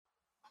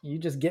You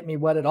just get me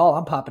wet at all.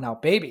 I'm popping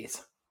out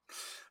babies.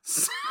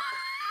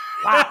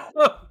 Wow.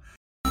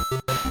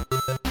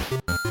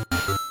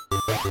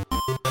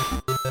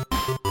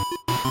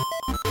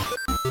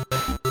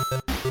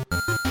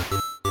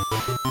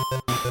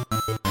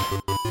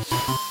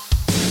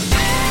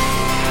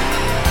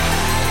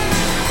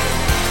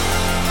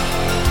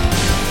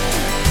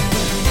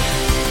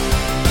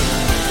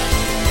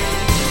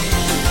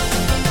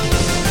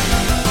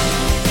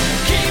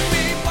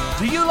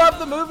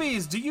 The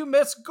movies? Do you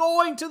miss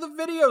going to the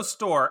video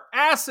store,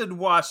 acid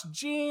wash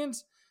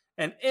jeans,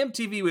 and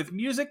MTV with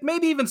music?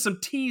 Maybe even some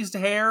teased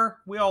hair.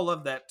 We all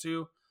love that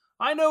too.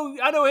 I know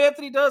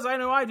Anthony does. I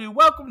know I do.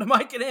 Welcome to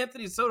Mike and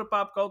Anthony's Soda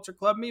Pop Culture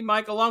Club. Me,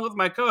 Mike, along with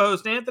my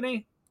co-host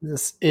Anthony.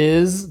 This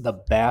is the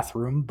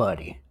Bathroom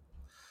Buddy.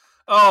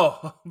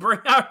 Oh, bring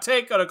our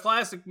take on a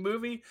classic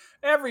movie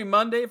every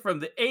Monday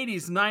from the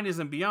 80s, 90s,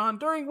 and beyond,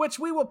 during which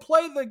we will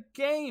play the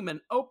game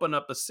and open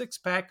up a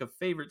 6-pack of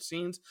favorite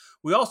scenes.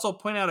 We also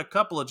point out a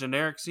couple of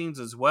generic scenes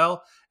as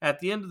well. At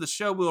the end of the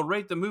show, we'll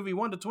rate the movie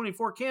 1 to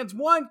 24 cans.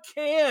 1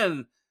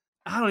 can!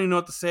 I don't even know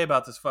what to say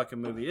about this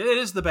fucking movie. It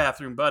is the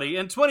Bathroom Buddy.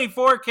 And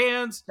 24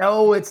 cans...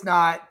 No, it's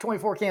not.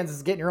 24 cans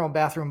is getting your own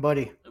Bathroom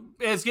Buddy.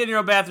 It's getting your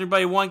own Bathroom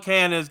Buddy. 1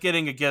 can is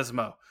getting a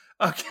gizmo.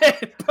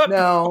 Okay, but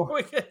no.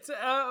 We get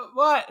to,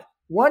 what?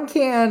 1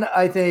 can,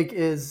 I think,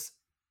 is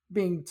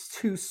being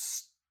too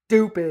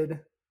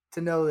stupid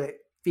to know that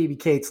Phoebe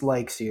Cates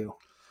likes you.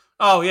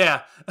 Oh,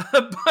 yeah.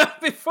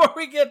 But before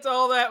we get to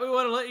all that, we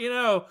want to let you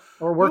know.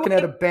 Or working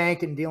at a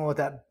bank and dealing with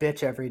that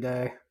bitch every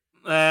day.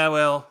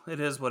 Well, it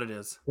is what it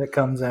is. That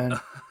comes in.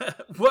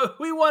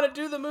 We want to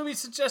do the movie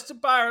suggested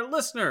by our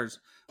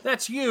listeners.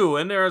 That's you.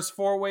 And there's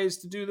 4 ways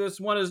to do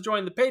this. One is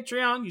join the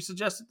Patreon. You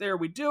suggest it there,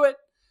 we do it.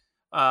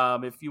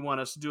 If you want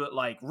us to do it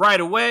like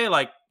right away,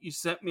 like you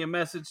sent me a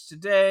message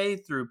today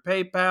through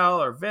PayPal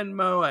or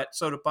Venmo at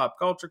Soda Pop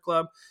Culture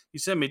Club, you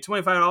send me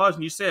 $25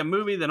 and you say a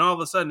movie, then all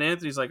of a sudden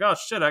Anthony's like, oh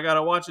shit, I got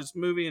to watch this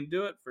movie and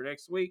do it for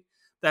next week.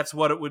 That's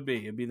what it would be.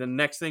 It'd be the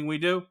next thing we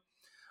do.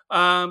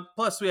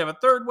 Plus we have a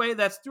third way.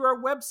 That's through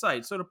our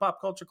website,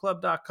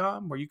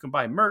 sodapopcultureclub.com, where you can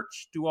buy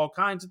merch, do all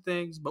kinds of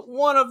things. But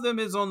one of them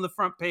is on the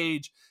front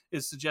page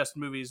is suggest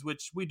movies,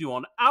 which we do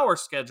on our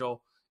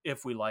schedule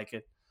if we like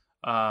it.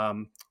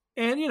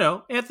 And,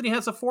 Anthony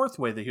has a 4th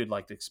way that he'd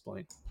like to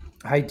explain.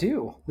 I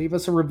do. Leave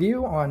us a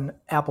review on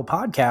Apple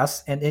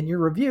Podcasts, and in your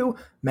review,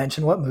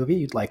 mention what movie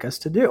you'd like us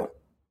to do.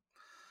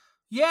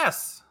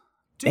 Yes.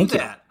 Thank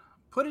that. You.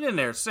 Put it in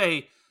there.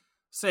 Say,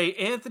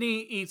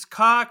 Anthony eats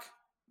cock,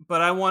 but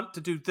I want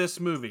to do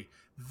this movie.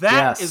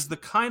 That is the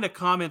kind of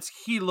comments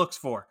he looks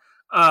for.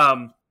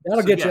 That'll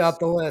get you off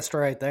the list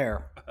right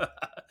there.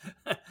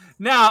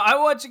 Now, I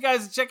want you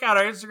guys to check out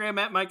our Instagram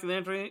at Mike and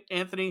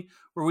Anthony,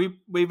 where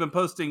we've been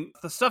posting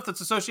the stuff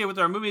that's associated with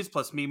our movies,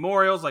 plus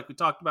memorials, like we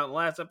talked about in the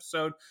last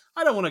episode.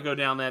 I don't want to go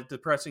down that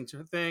depressing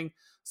thing,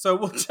 so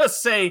we'll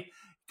just say,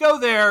 go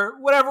there,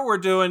 whatever we're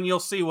doing, you'll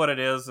see what it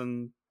is,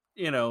 and,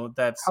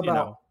 that's, How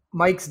about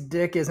Mike's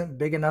dick isn't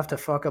big enough to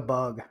fuck a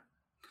bug.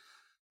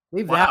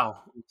 Leave that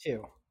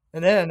too.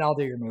 And then I'll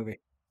do your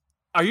movie.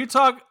 Are you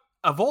talking...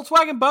 A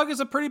Volkswagen Bug is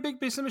a pretty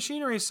big piece of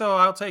machinery, so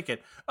I'll take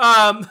it.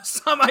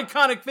 Some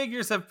iconic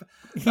figures have...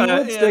 He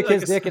would stick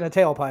his dick in a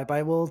tailpipe,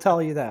 I will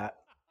tell you that.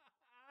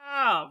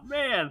 Oh,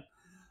 man.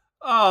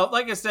 Oh,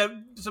 like I said,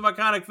 some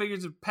iconic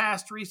figures have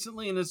passed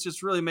recently, and it's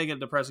just really making it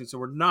depressing, so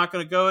we're not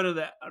going to go into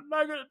that. I'm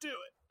not going to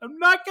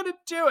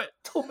do it.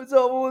 Told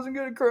myself I wasn't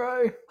going to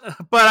cry.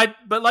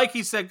 But like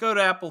he said, go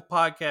to Apple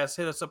Podcasts,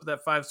 hit us up with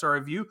that 5-star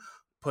review,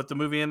 put the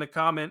movie in the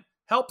comment.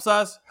 Helps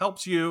us,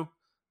 helps you.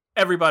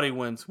 Everybody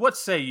wins. What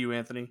say you,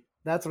 Anthony?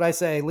 That's what I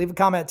say. Leave a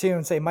comment too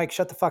and say, Mike,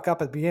 shut the fuck up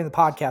at the beginning of the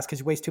podcast because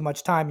you waste too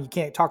much time and you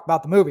can't talk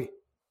about the movie.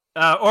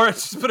 Or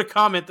just put a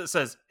comment that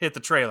says, hit the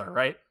trailer,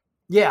 right?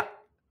 Yeah.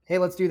 Hey,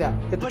 let's do that.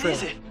 Hit the trailer.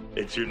 What is it?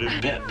 It's your new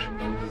pet.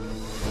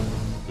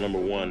 Number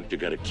 1, you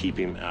got to keep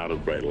him out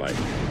of bright light.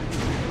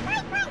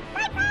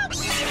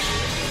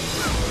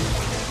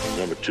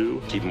 Number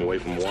 2, keep him away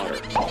from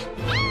water.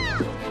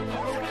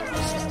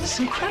 It's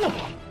incredible.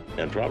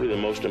 And probably the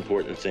most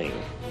important thing,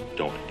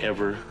 don't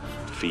ever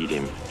feed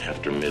him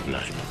after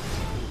midnight.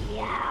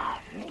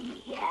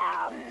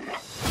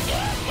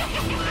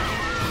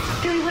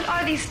 Billy, what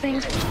are these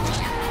things?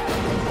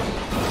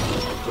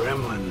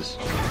 Gremlins.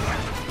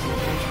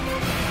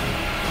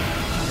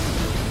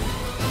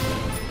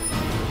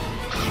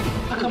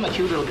 How come a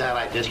cute little guy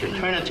like this can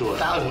turn into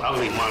 1,000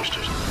 ugly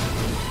monsters?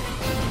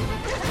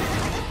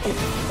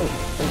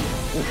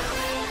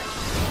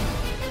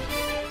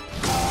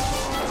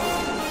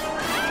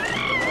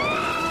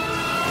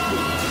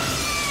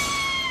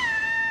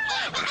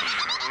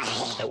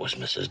 That was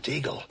Mrs.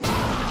 Deagle.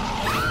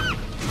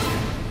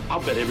 I'll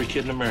bet every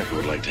kid in America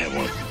would like to have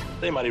one.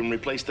 They might even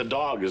replace the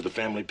dog as the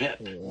family pet.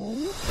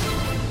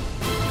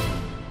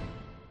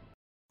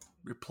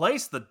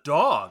 Replace the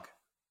dog?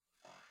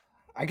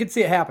 I could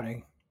see it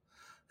happening.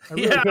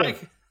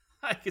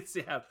 I could see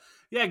it happening.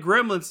 Yeah,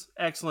 Gremlins,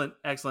 excellent.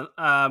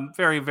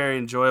 Very, very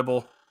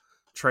enjoyable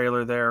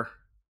trailer there.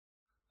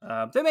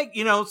 They make,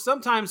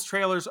 sometimes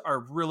trailers are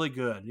really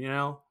good.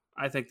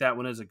 I think that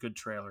one is a good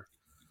trailer.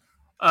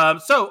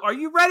 So, are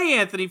you ready,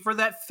 Anthony, for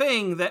that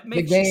thing that The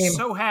makes you game.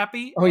 so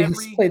happy? Oh, yes,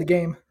 play the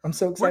game. I'm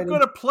so We're excited.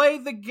 going to play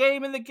the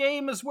game, and the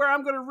game is where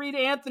I'm going to read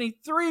Anthony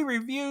 3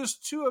 reviews.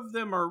 2 of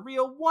them are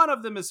real, 1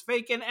 of them is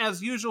fake, and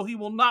as usual, he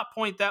will not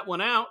point that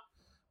one out,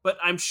 but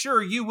I'm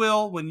sure you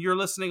will when you're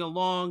listening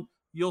along.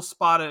 You'll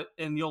spot it,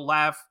 and you'll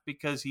laugh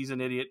because he's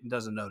an idiot and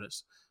doesn't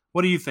notice.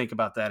 What do you think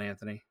about that,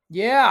 Anthony?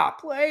 Yeah,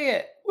 play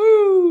it.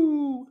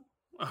 Woo!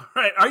 All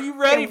right, are you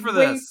ready for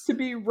this? Wait to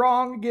be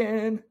wrong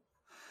again.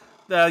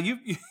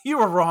 You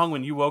were wrong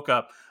when you woke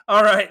up.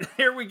 All right,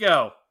 here we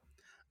go.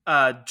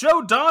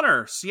 Joe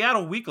Donner,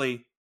 Seattle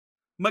Weekly.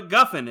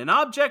 MacGuffin, an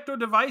object or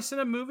device in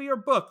a movie or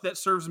book that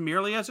serves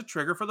merely as a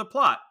trigger for the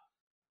plot,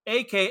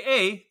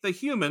 a.k.a. the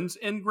humans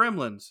in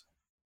Gremlins.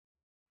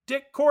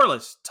 Dick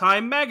Corliss,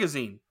 Time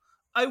Magazine.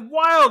 A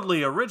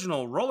wildly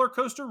original roller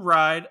coaster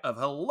ride of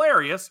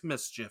hilarious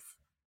mischief.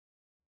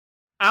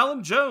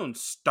 Alan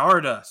Jones,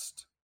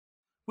 Stardust.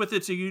 With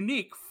its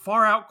unique,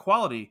 far-out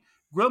quality,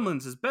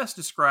 Gremlins is best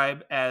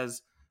described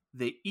as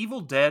the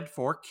Evil Dead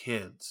for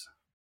kids.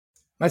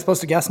 Am I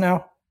supposed to guess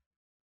now?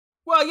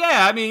 Well,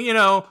 yeah, I mean,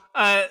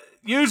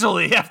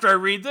 usually after I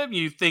read them,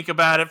 you think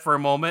about it for a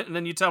moment, and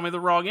then you tell me the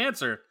wrong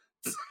answer.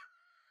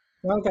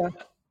 Okay.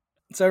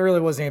 So I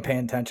really wasn't even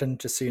paying attention,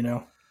 just so you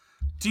know.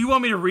 Do you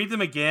want me to read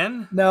them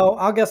again? No,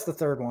 I'll guess the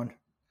third one.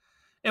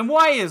 And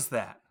why is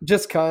that?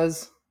 Just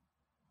because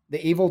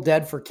the Evil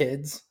Dead for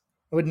kids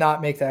would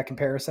not make that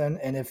comparison.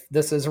 And if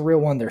this is a real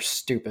one, they're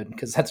stupid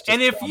because that's just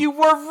And if dumb. you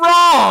were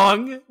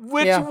wrong,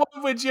 which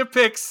one would you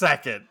pick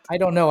second? I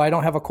don't know. I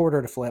don't have a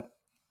quarter to flip.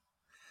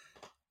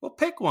 Well,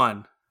 pick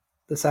one.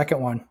 The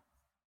second one.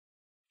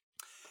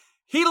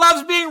 He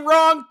loves being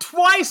wrong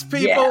twice,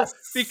 people, Yes.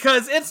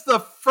 because it's the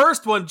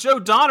first one. Joe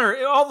Donner,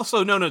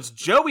 also known as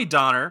Joey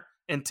Donner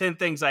in 10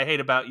 Things I Hate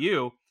About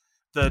You,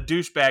 the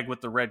douchebag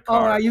with the red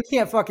car. Oh, no, you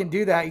can't fucking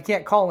do that. You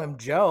can't call him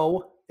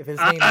Joe if his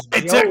name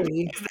is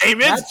Joey. His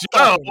name is That's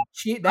Joe.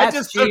 That's I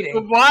just cheating.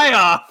 took the Y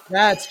off.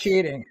 That's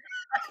cheating.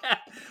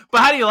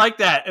 But how do you like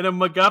that in a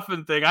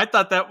MacGuffin thing? I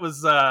thought that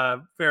was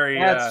very...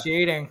 That's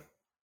cheating.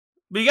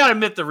 But you got to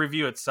admit the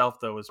review itself,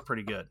 though, was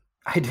pretty good.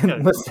 I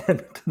didn't listen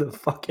to the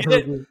fucking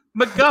review.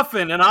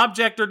 MacGuffin, an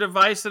object or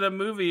device in a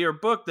movie or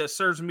book that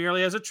serves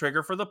merely as a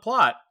trigger for the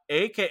plot,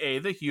 a.k.a.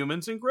 the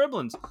humans and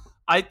Gremlins.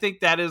 I think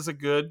that is a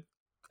good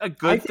thing.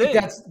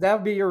 That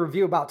would be your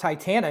review about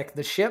Titanic.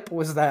 The ship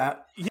was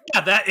that.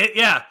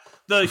 Yeah,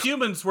 the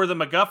humans were the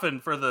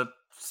MacGuffin for the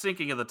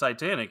sinking of the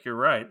Titanic. You're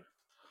right.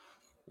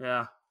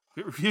 Yeah.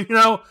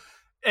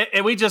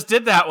 And we just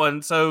did that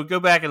one, so go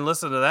back and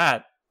listen to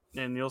that,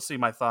 and you'll see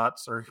my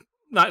thoughts, or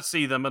not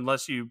see them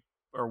unless you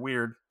are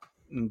weird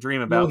and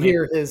dream about me. You'll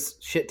hear his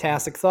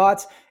shit-tastic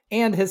thoughts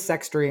and his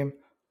sex dream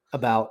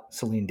about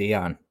Celine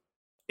Dion.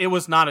 It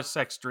was not a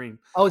sex dream.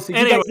 Oh, so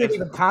you guys didn't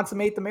even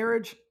consummate the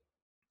marriage?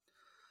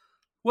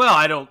 Well,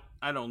 I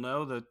don't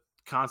know the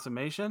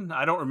consummation.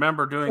 I don't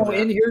remember doing that.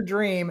 In your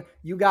dream,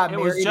 you got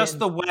married. It was just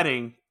the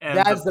wedding. And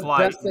that's the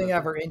best thing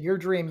ever. In your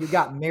dream, you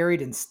got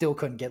married and still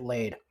couldn't get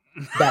laid.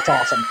 That's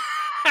awesome.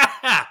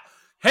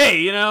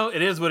 Hey,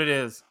 it is what it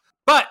is.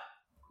 But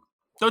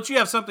don't you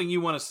have something you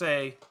want to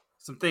say?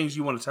 Some things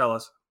you want to tell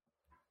us?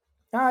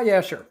 Yeah,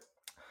 sure.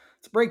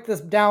 Let's break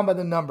this down by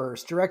the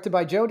numbers. Directed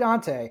by Joe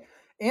Dante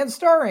and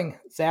starring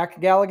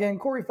Zach Galligan,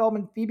 Corey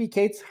Feldman, Phoebe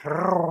Cates,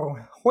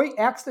 Hoyt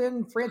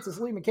Axton, Francis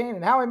Lee McCain,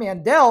 and Howie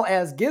Mandel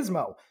as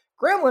Gizmo.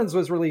 Gremlins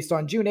was released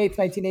on June 8th,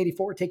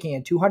 1984, taking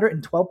in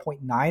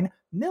 $212.9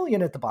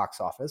 million at the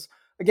box office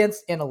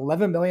against an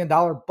 $11 million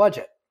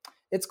budget.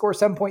 It scores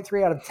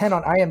 7.3 out of 10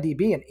 on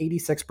IMDb and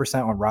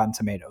 86% on Rotten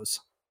Tomatoes.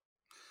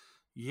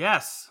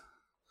 Yes.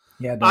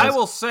 Yeah, it does. I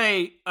will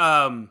say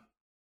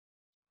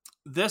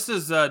this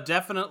is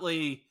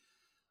definitely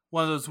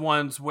one of those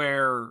ones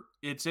where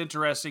it's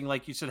interesting.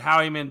 Like you said,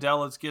 Howie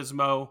Mandel as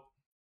Gizmo,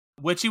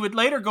 which he would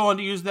later go on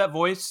to use that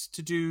voice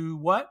to do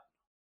what?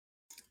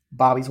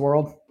 Bobby's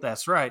World.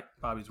 That's right.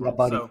 Bobby's World.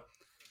 Buddy.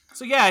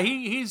 So yeah,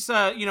 he's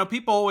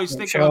people always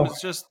think of him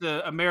as just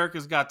the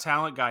America's Got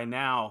Talent guy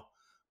now.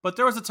 But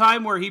there was a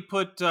time where he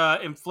put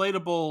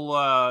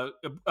inflatable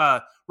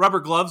rubber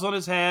gloves on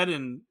his head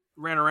and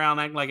ran around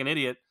acting like an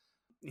idiot.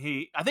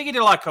 I think he did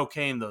a lot of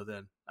cocaine though.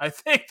 Then I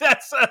think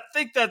that's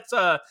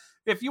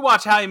if you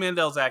watch Howie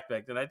Mandel's act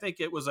back then, I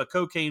think it was a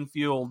cocaine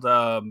fueled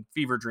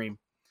fever dream.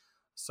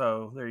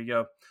 So there you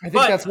go. I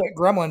think that's what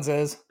Gremlins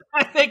is.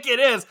 I think it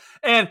is.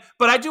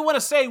 But I do want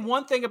to say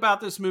one thing about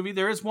this movie.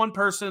 There is one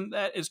person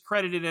that is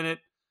credited in it,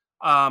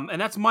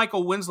 and that's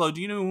Michael Winslow.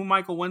 Do you know who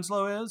Michael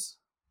Winslow is?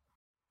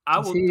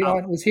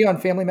 Was he on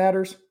Family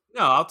Matters?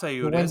 No, I'll tell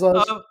you who it is.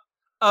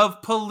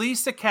 Of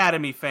Police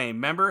Academy fame.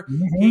 Remember?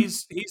 Mm-hmm.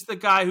 He's the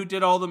guy who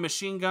did all the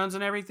machine guns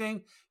and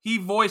everything. He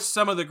voiced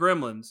some of the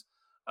Gremlins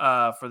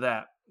for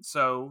that.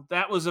 So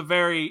that's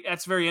very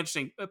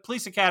interesting.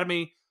 Police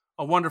Academy,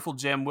 a wonderful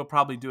gem. We'll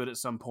probably do it at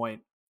some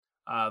point.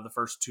 The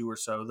first 2 or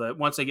so.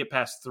 Once they get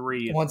past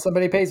 3. Once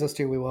somebody pays us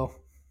to, we will.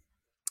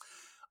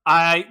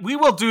 We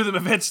will do them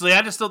eventually.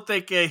 I just don't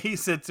think he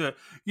said to it.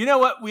 You know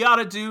what we ought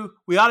to do?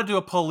 We ought to do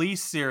a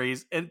police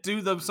series and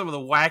do some of the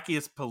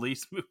wackiest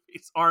police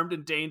movies. Armed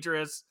and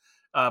Dangerous,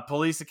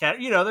 Police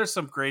Academy. There's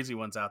some crazy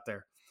ones out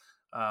there.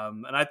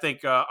 And I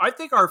think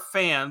our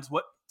fans,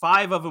 what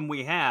 5 of them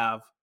we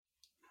have,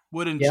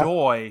 would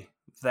enjoy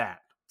that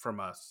from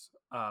us.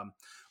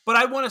 But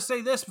I want to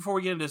say this before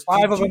we get into this.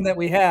 5 of them that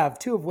we have,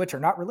 2 of which are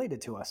not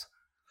related to us.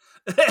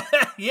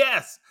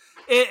 Yes.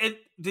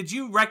 Did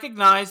you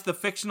recognize the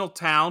fictional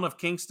town of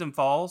Kingston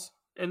Falls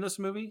in this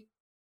movie?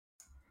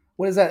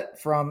 What is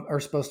that from, or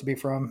supposed to be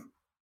from?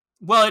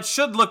 Well, it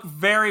should look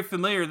very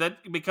familiar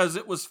because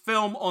it was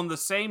filmed on the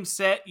same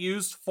set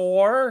used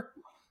for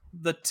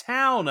the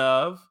town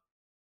of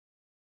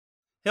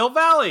Hill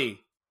Valley.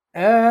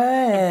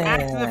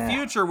 Back to the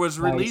Future was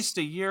released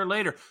a year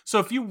later. So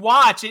if you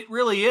watch, it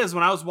really is,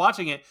 when I was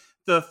watching it,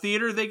 the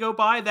theater they go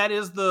by, that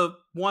is the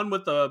one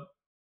with the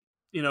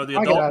the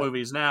adult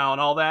movies now and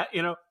all that,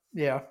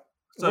 Yeah.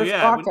 So where's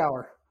yeah. Clock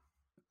Tower?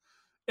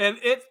 And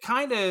it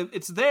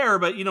it's there,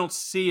 but you don't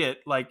see it.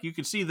 Like, you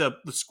can see the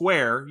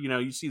square,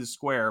 you see the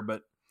square,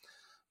 but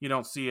you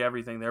don't see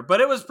everything there. But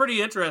it was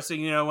pretty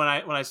interesting, when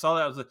I saw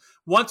that.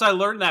 Once I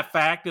learned that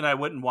fact and I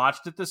went and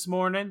watched it this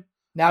morning.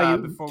 Now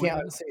you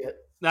can't unsee it.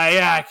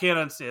 Yeah, I can't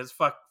unsee it. It's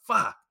fuck.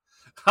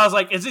 I was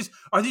like,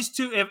 are these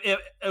two? It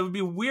would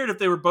be weird if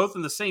they were both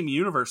in the same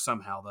universe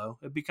somehow, though.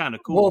 It'd be kind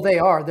of cool. Well, they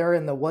are. They're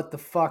in the what the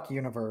fuck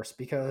universe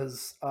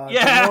because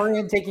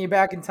DeLorean taking you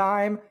back in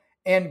time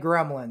and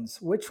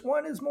Gremlins. Which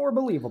one is more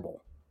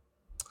believable?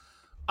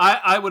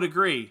 I would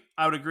agree.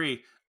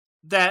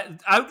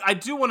 That I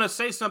do want to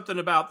say something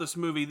about this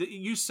movie. That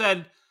you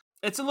said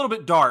it's a little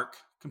bit dark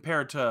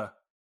compared to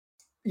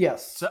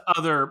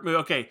other.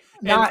 Okay,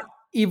 not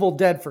Evil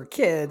Dead for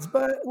kids,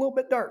 but a little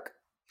bit dark.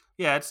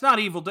 Yeah, it's not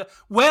Evil Dead.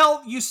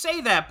 Well, you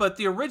say that, but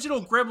the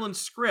original Gremlins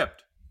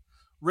script,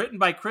 written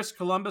by Chris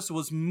Columbus,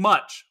 was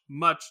much,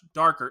 much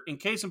darker. In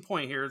case in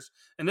point,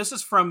 and this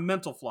is from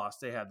Mental Floss,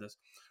 they had this.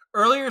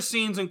 Earlier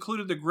scenes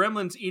included the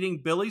Gremlins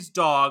eating Billy's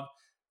dog,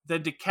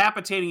 then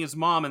decapitating his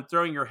mom and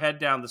throwing her head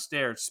down the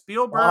stairs.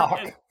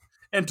 Spielberg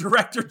and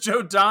director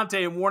Joe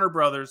Dante and Warner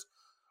Brothers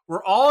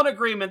were all in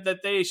agreement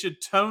that they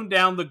should tone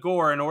down the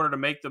gore in order to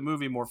make the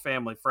movie more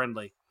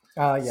family-friendly.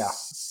 Yeah.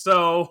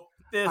 So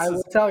I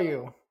will tell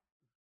you,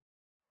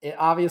 it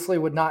obviously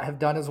would not have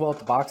done as well at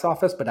the box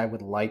office, but I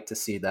would like to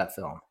see that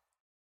film.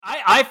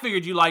 I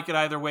figured you like it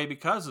either way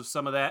because of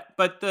some of that.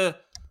 But the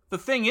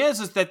thing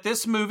is that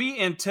this movie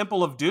and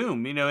Temple of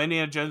Doom,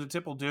 Indiana Jones and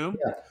Temple of Doom,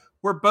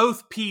 were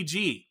both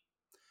PG.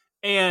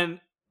 And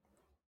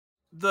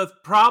the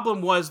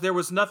problem was there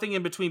was nothing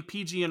in between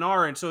PG and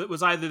R, and so it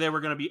was either they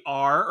were going to be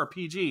R or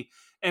PG.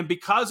 And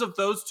because of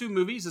those 2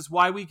 movies is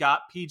why we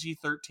got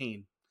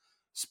PG-13.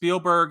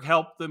 Spielberg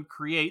helped them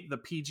create the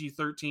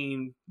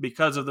PG-13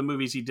 because of the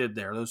movies he did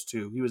there. Those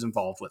 2, he was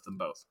involved with them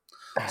both.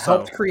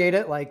 Helped create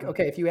it. Like,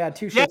 okay, if you add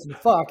 2 shits and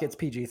fuck, it's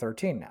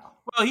PG-13 now.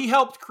 Well, he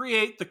helped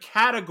create the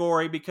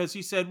category because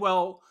he said,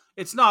 well,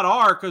 it's not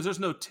R because there's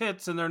no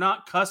tits and they're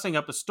not cussing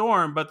up a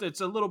storm, but it's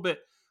a little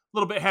bit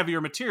heavier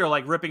material,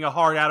 like ripping a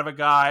heart out of a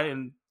guy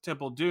in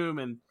Temple of Doom,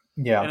 and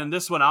in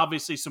this one,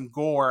 obviously some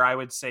gore, I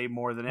would say,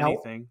 more than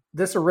anything.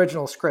 This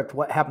original script,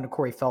 what happened to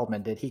Corey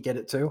Feldman? Did he get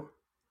it too?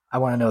 I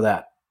want to know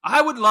that.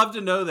 I would love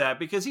to know that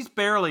because he's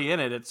barely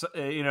in it. It's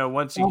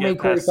once you get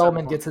Corey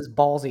Feldman gets his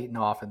balls eaten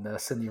off in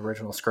the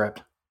original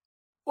script.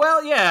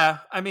 Well, yeah,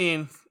 I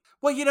mean,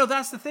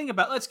 that's the thing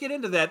about. Let's get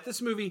into that.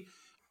 This movie,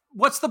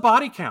 what's the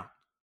body count?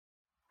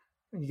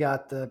 You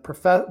got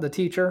the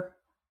teacher.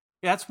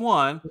 Yeah, that's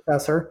one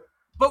professor,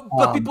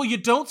 but people you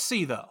don't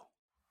see though.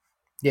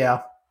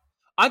 Yeah,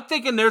 I'm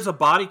thinking there's a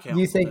body count.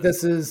 You think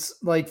this is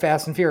like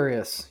Fast and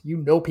Furious?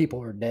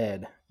 People are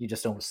dead. You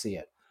just don't see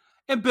it.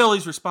 And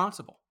Billy's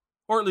responsible.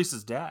 Or at least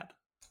his dad.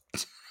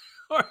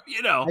 Or,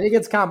 I think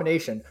it's a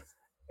combination.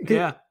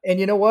 Yeah. And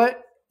you know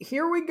what?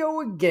 Here we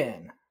go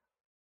again.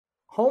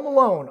 Home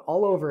Alone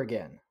all over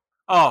again.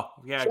 Oh,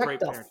 yeah. Check great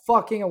the parent.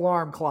 fucking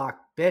alarm clock,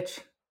 bitch.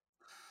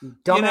 You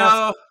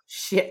dumbass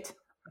shit.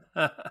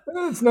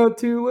 It's not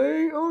too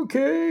late.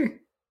 Okay.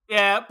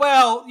 Yeah,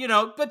 well,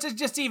 but to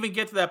just even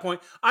get to that point,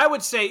 I'm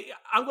going to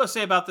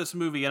say about this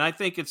movie, and I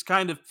think it's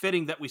kind of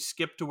fitting that we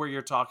skip to where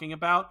you're talking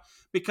about,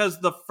 because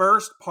the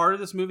first part of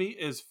this movie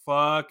is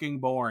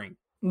fucking boring.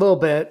 A little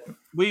bit.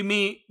 We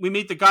meet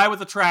the guy with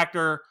the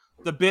tractor,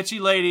 the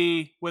bitchy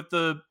lady with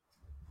the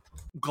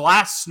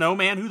glass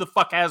snowman. Who the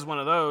fuck has one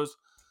of those?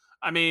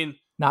 I mean,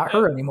 not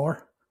her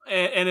anymore.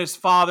 And his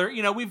father.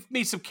 We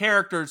meet some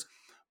characters,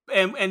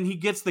 and he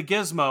gets the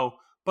gizmo,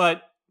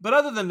 but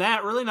other than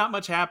that, really not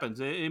much happens.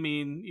 I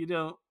mean,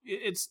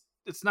 it's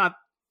kind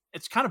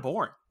of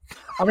boring.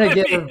 I'm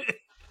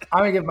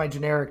gonna give my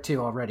generic 2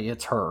 already.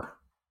 It's her.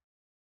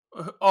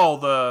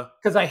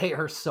 Because I hate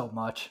her so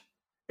much.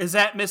 Is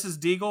that Mrs.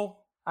 Deagle?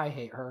 I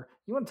hate her.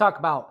 You want to talk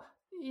about?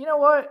 You know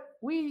what?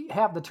 We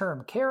have the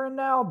term Karen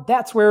now.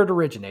 That's where it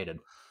originated.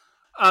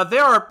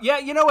 There are. Yeah.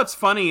 What's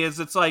funny is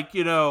it's like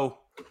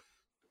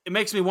it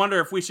makes me wonder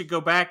if we should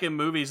go back in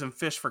movies and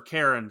fish for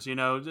Karens.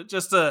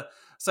 Just to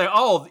say,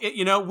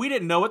 we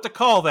didn't know what to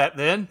call that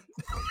then.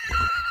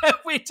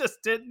 We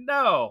just didn't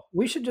know.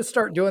 We should just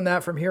start doing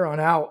that from here on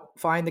out.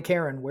 Find the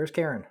Karen. Where's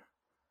Karen?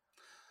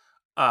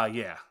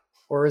 Yeah.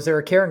 Or is there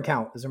a Karen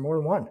count? Is there more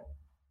than one?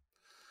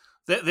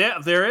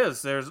 There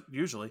is. There's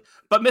usually.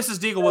 But Mrs.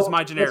 Deagle was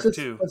my generic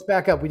too. Let's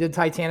back up. We did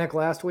Titanic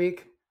last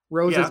week.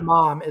 Rose's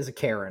mom is a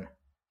Karen.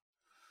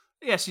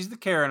 Yeah, she's the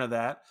Karen of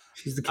that.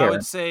 She's the Karen. I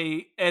would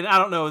say, and I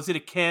don't know, is it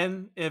a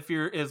Ken?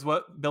 Is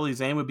what Billy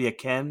Zane would be a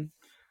Ken?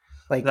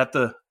 Like that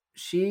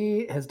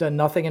she has done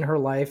nothing in her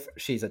life.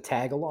 She's a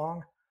tag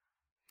along.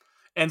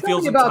 And Tell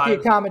feels me about entitled.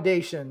 the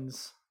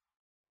accommodations.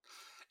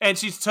 And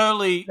she's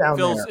totally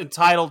feels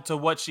entitled to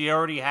what she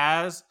already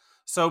has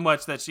so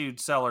much that she would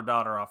sell her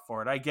daughter off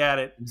for it. I get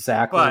it.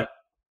 Exactly. But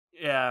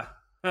yeah.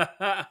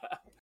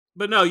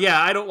 But no,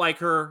 yeah, I don't like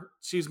her.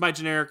 She's my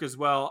generic as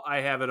well.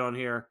 I have it on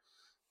here.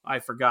 I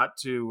forgot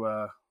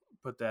to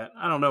put that.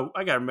 I don't know.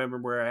 I got to remember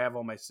where I have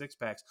all my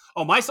 6-packs.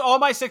 Oh, all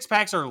my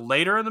 6-packs are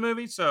later in the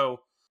movie, so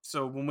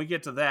when we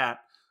get to that.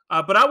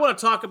 But I want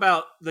to talk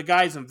about the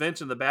guy's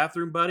invention, the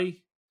bathroom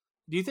buddy.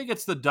 Do you think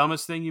it's the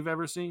dumbest thing you've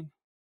ever seen?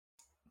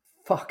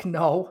 Fuck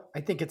no.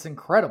 I think it's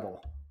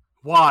incredible.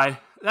 Why?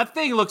 That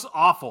thing looks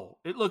awful.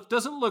 It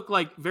doesn't look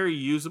like very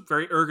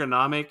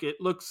ergonomic.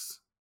 It looks,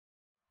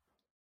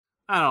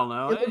 I don't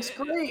know. It looks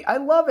great. I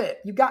love it.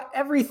 You got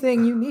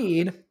everything you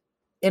need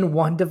in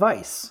one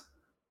device.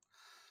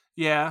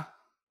 Yeah.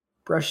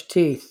 Brush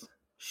teeth,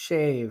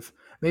 shave.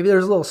 Maybe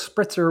there's a little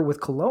spritzer with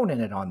cologne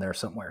in it on there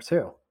somewhere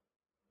too.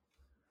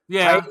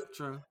 Yeah,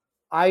 true.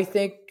 I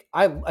think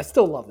I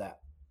still love that.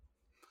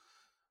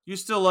 You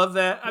still love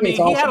that? I mean,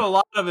 he had a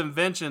lot of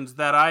inventions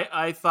that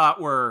I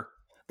thought were...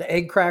 The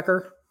egg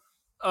cracker.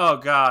 Oh,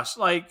 gosh.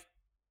 Like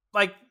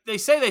they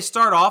say they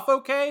start off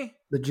okay.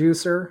 The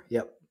juicer.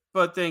 Yep.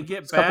 But then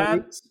get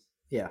bad.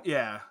 Yeah.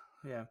 Yeah.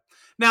 Yeah.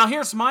 Now,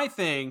 here's my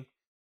thing.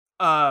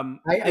 Go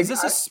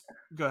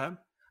ahead.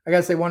 I got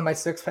to say one of my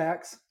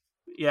 6-packs.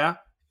 Yeah.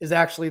 Is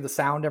actually the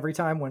sound every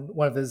time when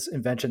one of his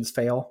inventions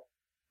fail.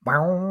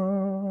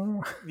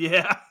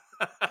 Yeah.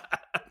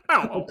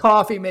 A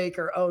coffee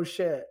maker. Oh,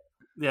 shit.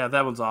 Yeah,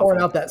 that one's awful.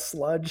 Pouring out that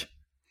sludge.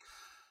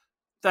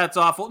 That's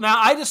awful. Now,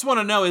 I just want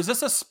to know, is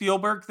this a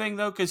Spielberg thing,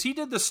 though? Because he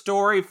did the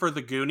story for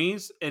the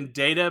Goonies, and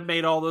Data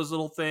made all those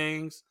little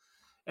things.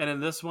 And in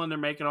this one, they're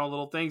making all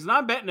little things. And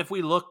I'm betting if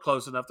we look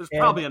close enough, there's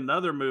probably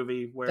another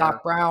movie where...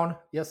 Doc Brown.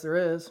 Yes, there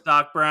is.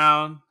 Doc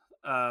Brown.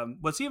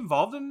 Was he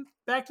involved in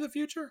Back to the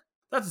Future?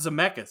 That's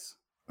Zemeckis.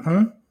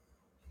 Hmm?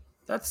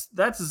 That's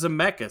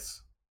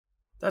Zemeckis.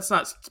 That's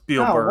not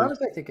Spielberg. Why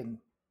was I thinking...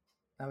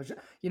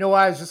 you know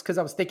why? It's just because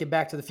I was thinking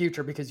Back to the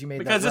Future because you made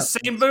because that the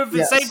same movie,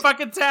 the same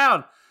fucking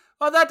town.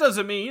 Well, that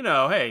doesn't mean,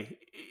 hey,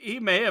 he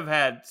may have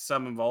had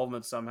some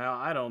involvement somehow.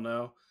 I don't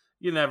know.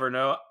 You never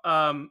know.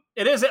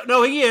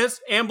 He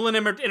is. Amblin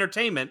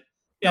Entertainment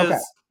is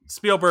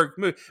Spielberg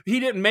movie. He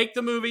didn't make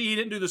the movie. He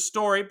didn't do the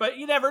story, but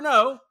you never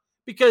know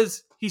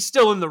because he's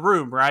still in the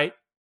room, right?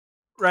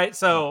 Right.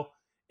 So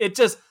it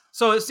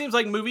seems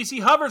like movies he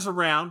hovers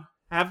around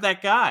have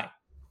that guy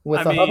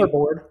with a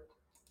hoverboard.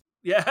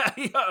 Yeah,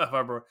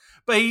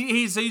 but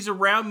he's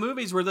around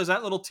movies where there's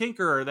that little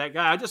tinkerer, that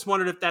guy. I just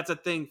wondered if that's a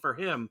thing for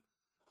him,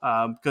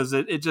 because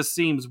it just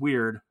seems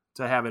weird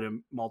to have it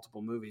in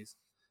multiple movies,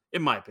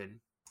 in my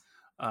opinion.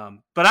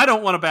 But I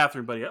don't want a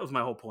bathroom buddy. That was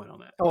my whole point on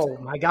that. Oh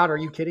my God, are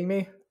you kidding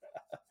me?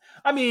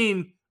 I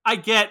mean, I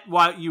get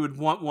why you would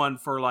want one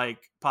for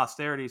like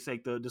posterity's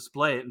sake to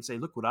display it and say,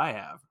 "Look what I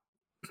have."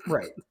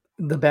 Right,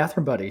 the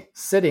bathroom buddy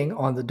sitting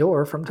on the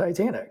door from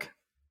Titanic.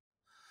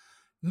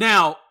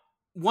 Now,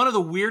 one of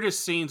the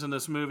weirdest scenes in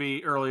this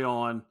movie early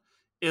on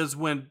is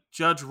when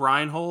Judge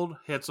Reinhold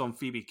hits on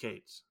Phoebe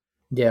Cates.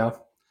 Yeah.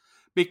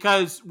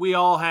 Because we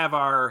all have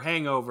our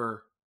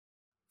hangover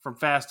from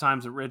Fast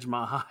Times at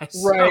Ridgemont High.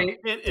 Right.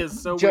 So it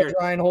is so Judge weird.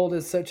 Reinhold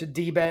is such a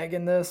D-bag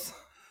in this.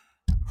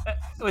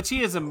 Which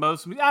he is in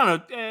most... I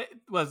don't know.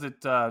 Was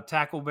it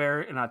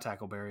Tackleberry? Not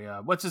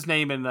Tackleberry. What's his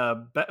name in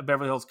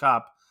Beverly Hills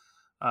Cop?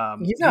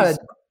 He's not a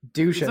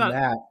douche in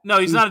that. No,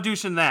 he's not a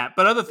douche in that.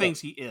 But other things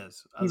he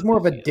is. He's more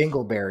of a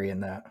dingleberry in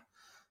that.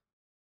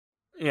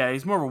 Yeah,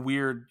 he's more of a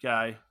weird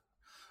guy.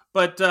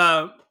 But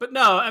no,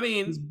 I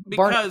mean,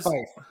 because...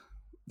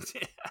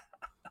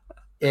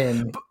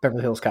 in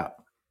Beverly Hills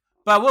Cop.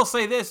 But I will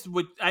say this,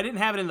 I didn't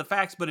have it in the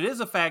facts, but it is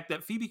a fact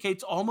that Phoebe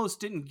Cates almost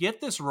didn't get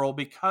this role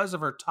because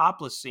of her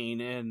topless scene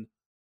in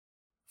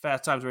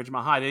Fast Times at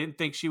Ridgemont High. They didn't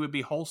think she would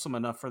be wholesome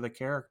enough for the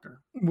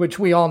character. Which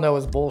we all know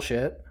is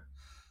bullshit.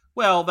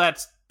 Well,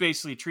 that's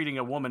basically treating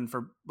a woman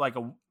for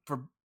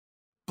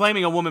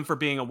blaming a woman for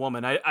being a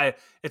woman.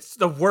 It's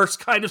the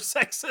worst kind of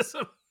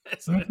sexism.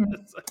 It's not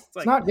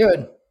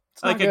good.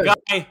 It's like not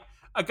good.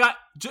 a guy,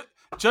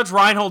 Judge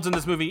Reinhold's in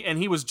this movie, and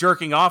he was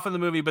jerking off in the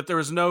movie, but there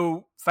was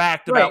no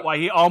fact about why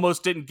he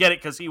almost didn't get it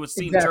because he was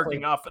seen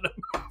jerking off in the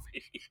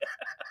movie.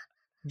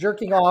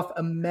 Jerking off,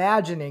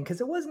 imagining, because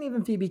it wasn't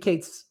even Phoebe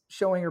Cates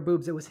showing her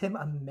boobs; it was him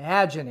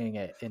imagining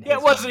it.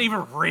 It wasn't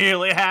even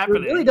really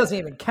happening. It really doesn't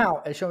even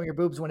count as showing your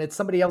boobs when it's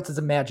somebody else's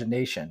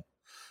imagination.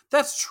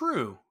 That's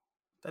true.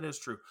 That is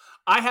true.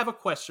 I have a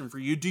question for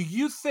you. Do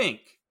you think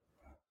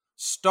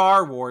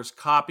Star Wars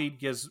copied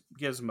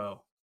Gizmo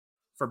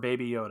for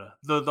Baby Yoda?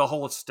 The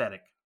whole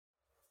aesthetic.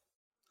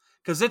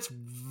 Because it's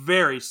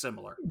very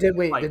similar.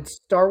 Did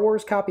Star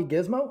Wars copy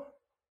Gizmo?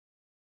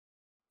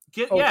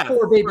 Yeah,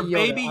 for Baby for Yoda.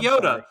 Baby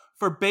Yoda.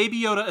 For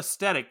Baby Yoda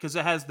aesthetic, because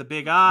it has the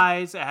big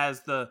eyes, it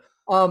has the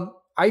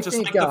I just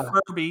think like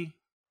the Furby.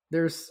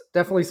 There's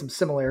definitely some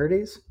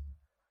similarities.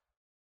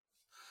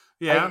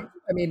 Yeah,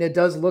 I mean, it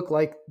does look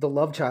like the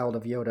love child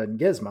of Yoda and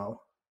Gizmo.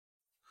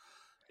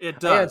 It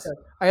does.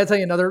 I had to tell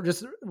you another,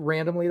 just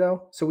randomly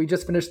though. So we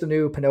just finished the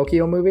new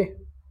Pinocchio movie.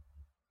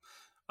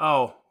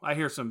 Oh, I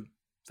hear some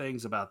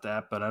things about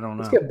that, but I don't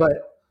know. It's good, but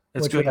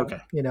it's good. Okay,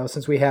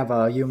 since we have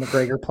Ewan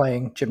McGregor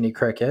playing Jiminy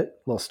Cricket,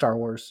 little Star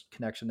Wars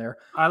connection there.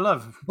 I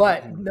love.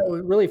 But no,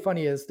 really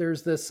funny is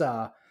there's this.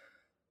 So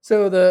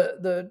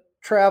the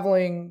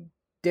traveling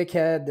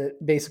dickhead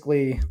that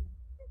basically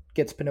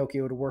gets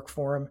Pinocchio to work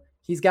for him.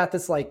 He's got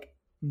this like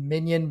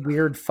minion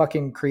weird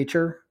fucking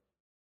creature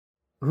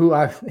who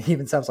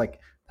even sounds like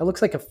that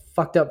looks like a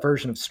fucked up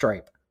version of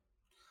Stripe.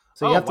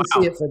 So you have to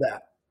see it for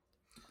that.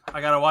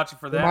 I gotta watch it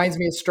for that. Reminds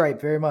me of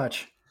Stripe very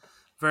much.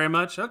 Very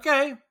much.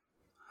 Okay.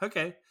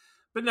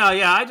 But no,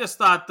 yeah, I just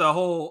thought the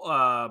whole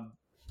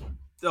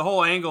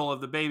angle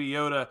of the Baby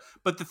Yoda.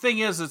 But the thing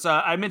is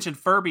I mentioned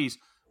Furbies.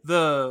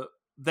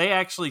 They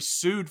actually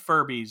sued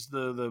Furbies,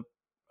 the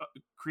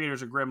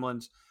creators of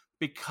Gremlins,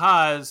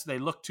 because they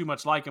look too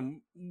much like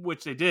them,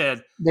 which they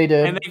did. They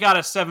did, and they got a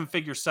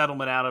 7-figure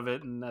settlement out of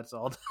it, and that's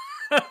all.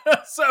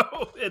 So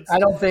I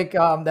don't think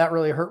that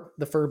really hurt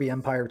the Furby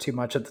empire too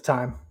much at the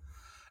time.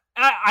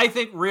 I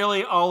think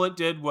really all it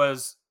did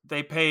was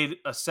they paid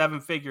a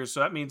 7-figure, so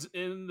that means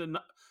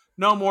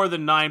no more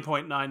than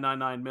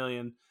 $9.999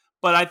 million.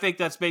 But I think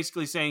that's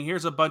basically saying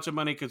here's a bunch of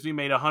money because we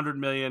made $100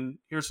 million.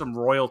 Here's some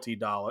royalty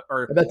dollar.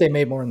 Or I bet they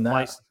made more than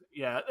that.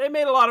 Yeah, they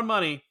made a lot of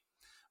money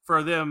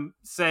for them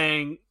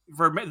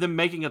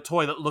making a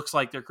toy that looks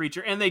like their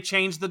creature, and they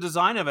changed the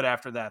design of it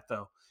after that.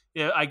 Though,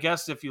 yeah, I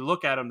guess if you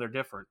look at them, they're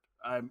different.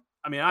 I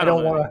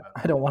don't want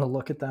to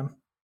look at them.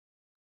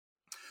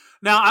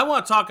 Now, I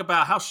want to talk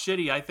about how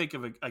shitty I think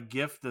of a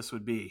gift this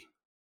would be.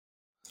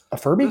 A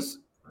Furby?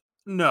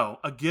 No,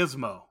 a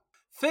Gizmo.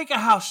 Think of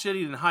how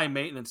shitty and high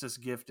maintenance this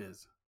gift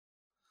is.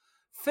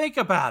 Think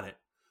about it.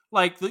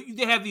 Like,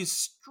 they have these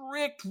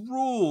strict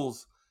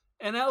rules,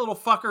 and that little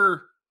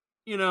fucker,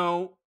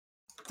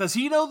 does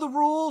he know the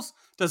rules?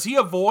 Does he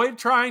avoid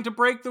trying to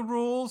break the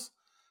rules?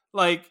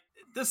 Like,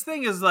 this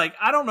thing is like,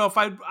 I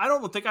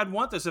don't think I'd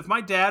want this. If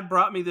my dad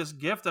brought me this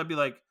gift, I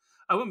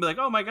wouldn't be like,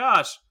 oh my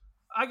gosh,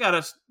 I got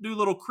a new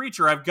little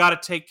creature I've got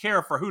to take care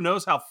of for who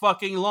knows how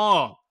fucking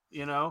long,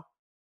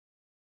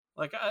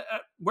 Like,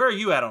 where are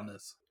you at on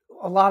this?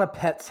 A lot of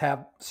pets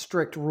have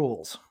strict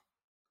rules.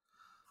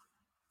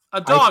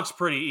 A dog's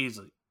pretty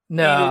easy.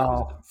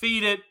 No.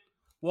 Feed it,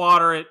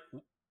 water it,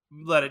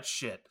 let it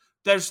shit.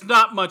 There's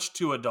not much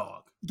to a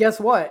dog. Guess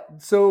what?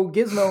 So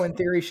Gizmo, in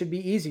theory, should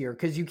be easier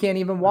because you can't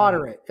even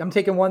water it. I'm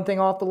taking one thing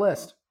off the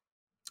list.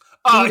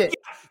 Feed it.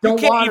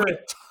 Don't water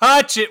it.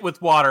 Touch it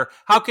with water.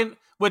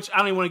 Which I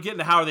don't even want to get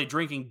into how are they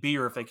drinking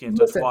beer if they can't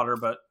touch water,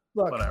 but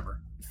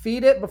whatever.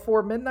 Feed it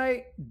before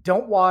midnight.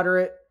 Don't water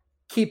it.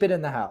 Keep it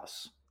in the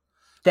house.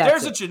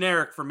 There's a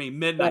generic for me.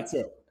 Midnight. That's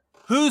it.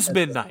 Who's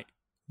midnight?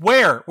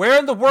 Where? Where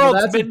in the world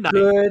is midnight?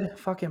 That's a good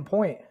fucking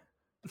point.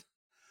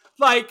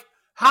 Like,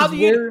 how do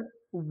you...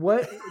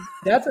 What?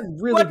 That's a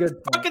really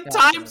good point. Fucking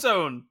time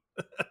zone.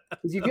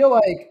 Because you feel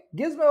like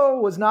Gizmo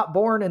was not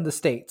born in the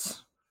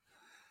States.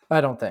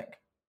 I don't think.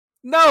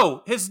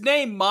 No, his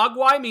name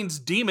Mogwai means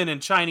demon in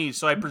Chinese,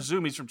 so I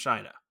presume he's from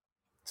China.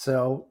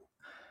 So,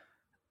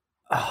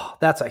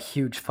 that's a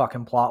huge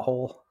fucking plot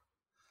hole.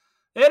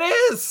 It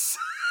is.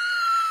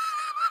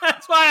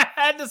 That's why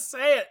I had to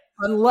say it.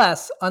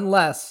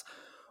 Unless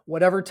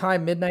whatever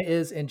time midnight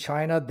is in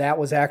China, that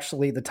was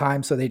actually the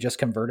time, so they just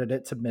converted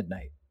it to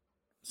midnight.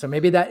 So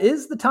maybe that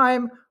is the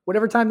time,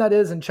 whatever time that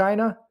is in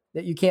China,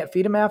 that you can't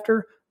feed them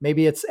after.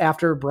 Maybe it's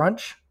after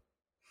brunch.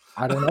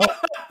 I don't know.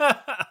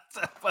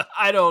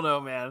 I don't know,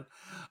 man.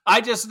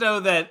 I just know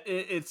that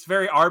it's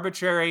very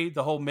arbitrary,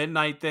 the whole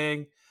midnight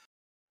thing.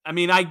 I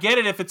mean, I get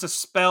it if it's a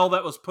spell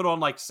that was put on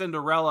like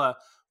Cinderella,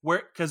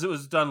 because it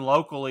was done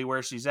locally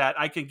where she's at.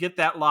 I can get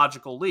that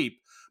logical leap.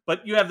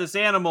 But you have this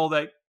animal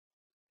that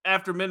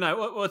after midnight,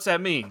 what's that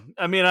mean?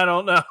 I mean, I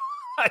don't know.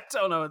 I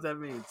don't know what that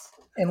means.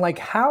 And like,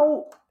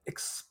 how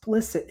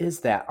explicit is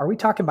that? Are we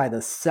talking by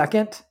the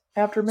second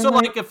after midnight? So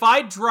like, if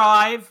I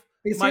drive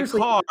my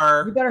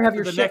car, you better have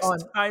your the shit next on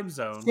time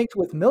zone synced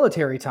with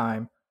military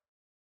time.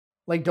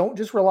 Like, don't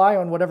just rely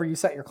on whatever you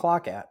set your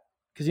clock at,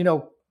 because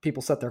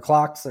people set their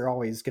clocks; they're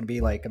always going to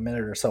be like a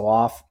minute or so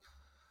off.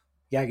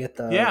 You gotta get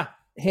the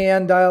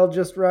hand dial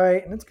just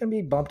right, and it's going to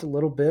be bumped a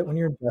little bit when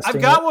you're adjusting.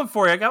 I've got one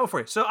for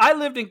you. So I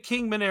lived in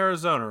Kingman,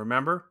 Arizona.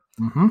 Remember?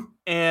 Mm-hmm.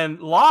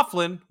 And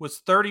Laughlin was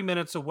 30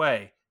 minutes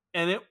away.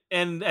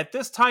 And at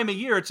this time of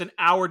year, it's an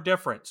hour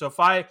different. So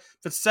if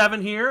it's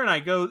 7 here and I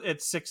go,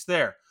 it's 6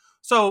 there.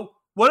 So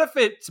What if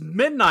it's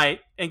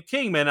midnight and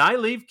Kingman? I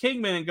leave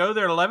Kingman and go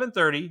there at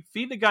 11:30,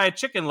 feed the guy a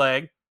chicken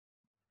leg,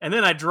 and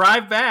then I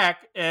drive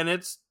back and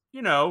it's,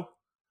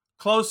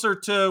 closer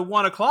to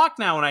 1:00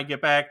 now when I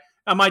get back.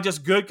 Am I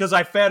just good because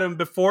I fed him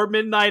before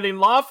midnight in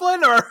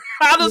Laughlin, or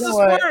how does this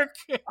work?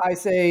 I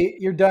say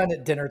you're done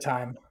at dinner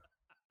time.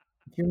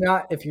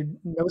 If you're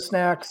no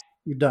snacks,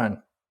 you're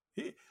done.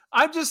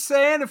 I'm just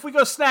saying, if we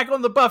go snack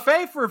on the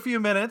buffet for a few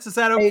minutes, is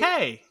that okay?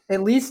 Hey,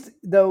 at least,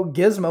 though,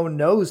 Gizmo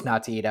knows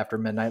not to eat after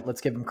midnight.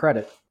 Let's give him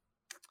credit.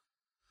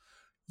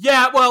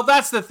 Yeah, well,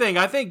 that's the thing.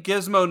 I think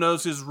Gizmo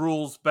knows his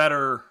rules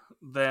better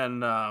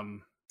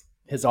than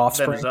his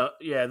offspring.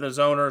 Than his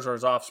owners or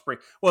his offspring.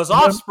 Well, his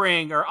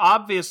offspring are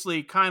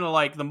obviously kind of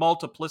like the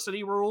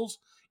multiplicity rules.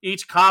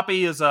 Each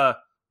copy is a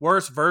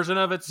worse version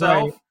of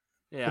itself. Right.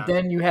 Yeah. But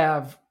then you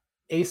have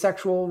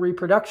asexual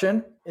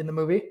reproduction in the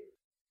movie.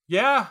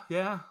 Yeah.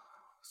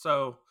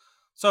 So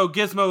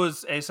Gizmo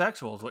is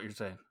asexual, is what you're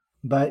saying.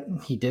 But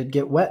he did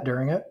get wet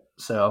during it,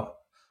 so.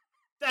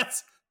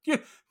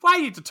 Why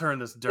you to turn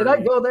this dirty? Did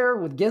I go there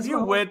with Gizmo?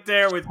 You went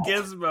there with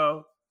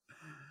Gizmo.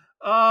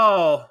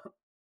 Oh,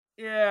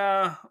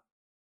 yeah.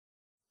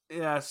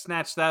 Yeah,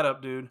 snatch that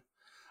up, dude.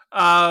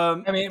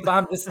 I'm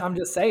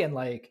just saying,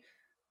 like,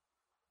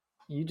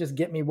 you just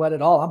get me wet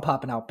at all, I'm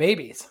popping out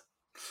babies.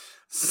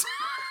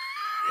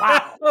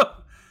 Wow.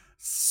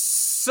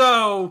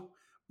 So,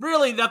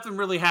 really, nothing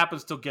really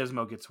happens till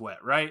Gizmo gets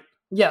wet, right?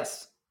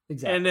 Yes,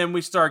 exactly. And then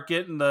we start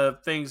getting the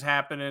things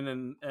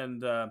happening,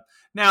 and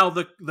now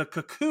the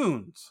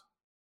cocoons.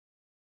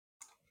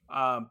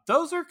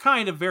 Those are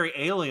kind of very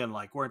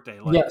alien-like, weren't they?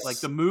 Yes.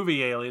 Like the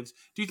movie Aliens.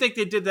 Do you think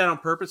they did that on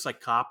purpose,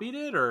 like copied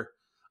it, or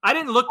I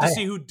didn't look to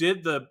see who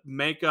did the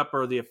makeup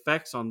or the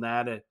effects on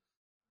that.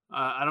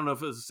 I don't know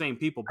if it was the same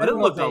people, but it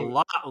looked a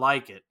lot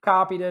like it.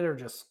 Copied it or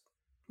just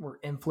were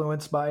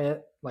influenced by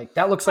it. Like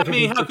that looks like. I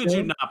mean, how could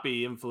you not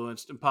be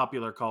influenced in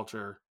popular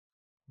culture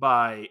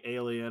by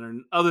Alien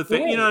and other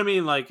things? You know what I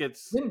mean? Like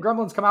didn't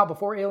Gremlins come out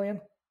before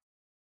Alien?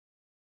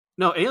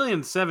 No,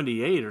 Alien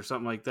 78 or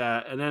something like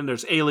that. And then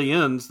there's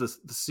Aliens, the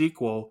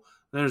sequel.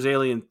 Then there's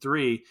Alien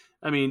 3.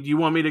 I mean, do you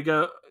want me to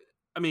go?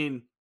 I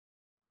mean,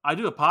 I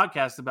do a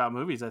podcast about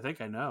movies. I think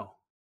I know.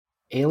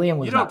 Alien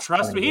was. You don't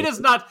trust me. He does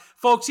not,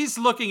 folks. He's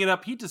looking it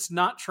up. He does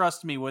not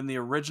trust me when the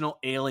original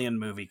Alien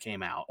movie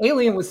came out.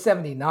 Alien was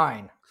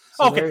 79.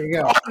 So okay, there you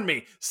go. Pardon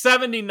me.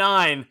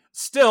 79.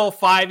 Still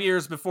 5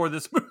 years before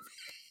this movie.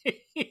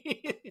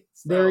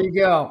 So, there you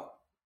go.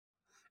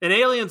 And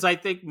Aliens, I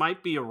think,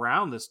 might be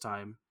around this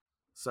time.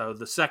 So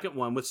the second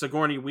one with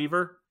Sigourney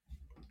Weaver.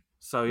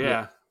 So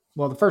yeah.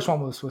 Well, the first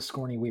one was with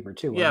Sigourney Weaver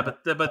too. Yeah,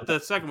 but the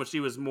second one, she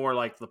was more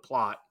like the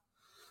plot,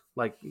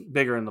 like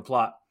bigger in the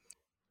plot,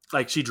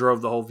 like she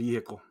drove the whole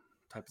vehicle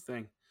type of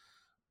thing.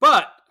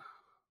 But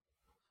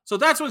so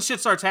that's when shit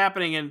starts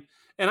happening, and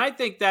I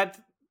think that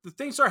the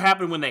things start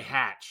happening when they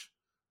hatch.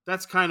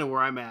 That's kind of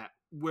where I'm at,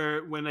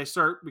 when they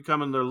start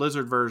becoming their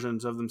lizard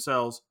versions of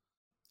themselves,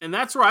 and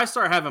that's where I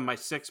start having my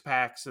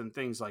 6-packs and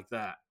things like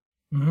that.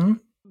 Mm-hmm.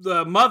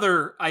 The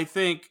mother, I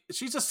think,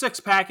 she's a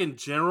 6-pack in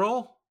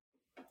general.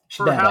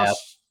 For how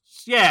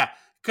yeah,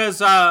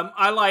 because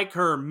I like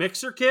her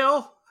mixer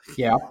kill.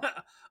 Yeah.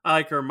 I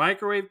like her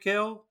microwave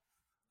kill.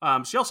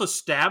 She also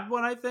stabbed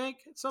one, I think,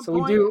 at some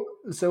point.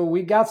 So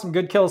we got some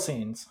good kill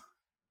scenes.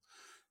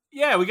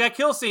 Yeah, we got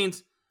kill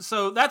scenes.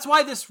 So that's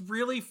why this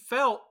really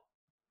felt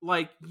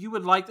like you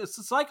would like this.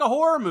 It's like a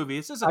horror movie.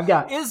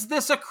 Is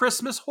this a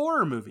Christmas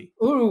horror movie?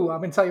 Ooh, I'm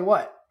going to tell you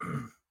what.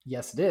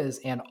 Yes, it is.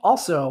 And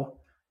also,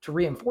 to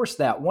reinforce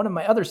that, one of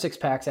my other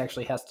 6-packs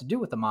actually has to do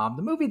with the mom,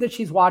 the movie that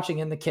she's watching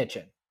in the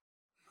kitchen.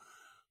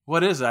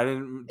 What is it? I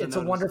didn't It's notice.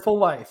 A Wonderful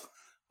Life.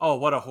 Oh,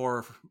 what a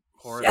horror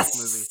yes!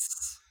 movie.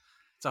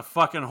 It's a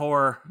fucking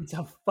horror. It's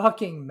a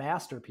fucking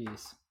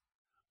masterpiece.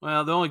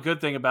 Well, the only good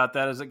thing about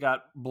that is it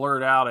got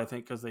blurred out, I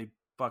think, because they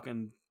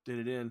fucking did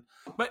it in.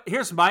 But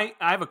I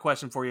have a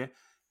question for you.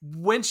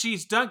 When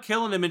she's done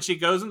killing him and she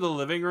goes into the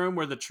living room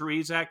where the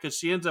tree's at, because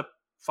she ends up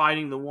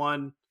fighting the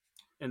one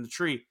in the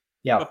tree.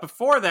 Yeah. But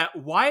before that,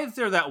 why is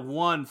there that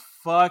one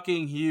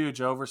fucking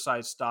huge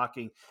oversized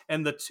stocking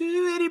and the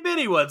 2 itty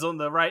bitty ones on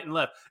the right and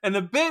left and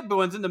the big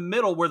ones in the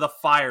middle where the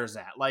fire's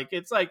at? Like,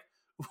 it's like,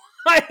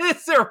 why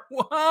is there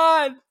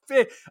one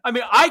big? I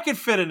mean, I could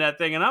fit in that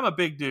thing and I'm a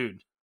big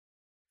dude.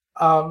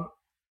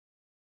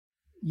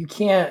 You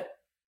can't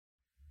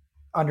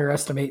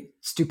underestimate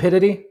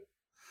stupidity.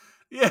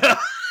 Yeah.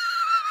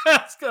 I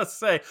was going to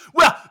say,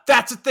 well,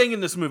 that's a thing in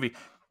this movie.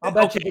 I'll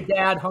bet you the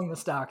dad hung the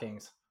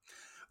stockings.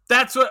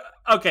 That's another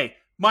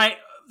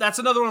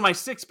one of my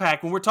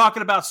 6-pack when we're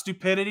talking about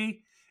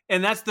stupidity,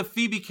 and that's the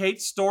Phoebe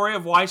Cates story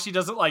of why she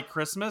doesn't like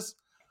Christmas.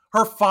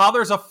 Her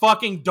father's a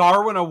fucking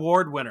Darwin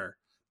Award winner.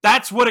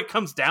 That's what it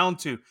comes down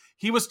to.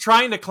 He was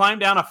trying to climb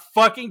down a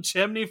fucking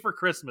chimney for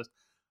Christmas.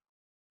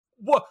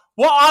 What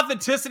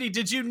authenticity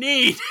did you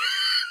need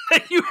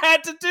that you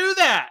had to do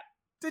that?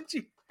 Did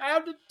you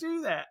have to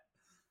do that?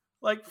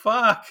 Like,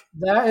 fuck.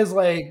 That is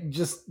like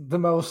just the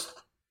most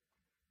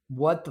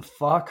what the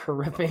fuck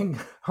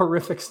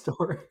horrific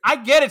story. I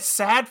get it's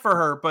sad for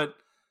her, but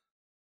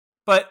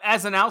But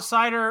as an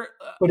outsider,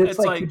 But it's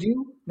like, could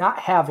you not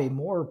have a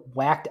more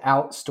whacked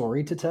out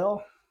story to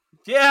tell?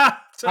 Yeah.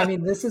 I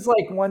mean, this is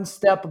like one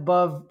step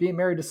above being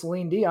married to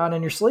Celine Dion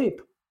in your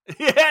sleep.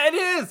 Yeah, it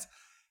is.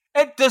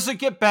 And does it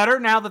get better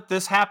now that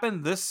this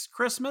happened this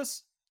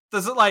Christmas?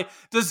 Does it like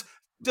does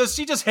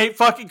she just hate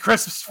fucking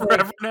Christmas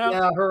forever now?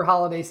 Yeah, her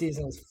holiday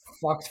season is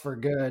fucked for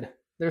good.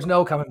 There's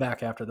no coming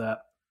back after that.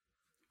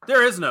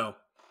 There's no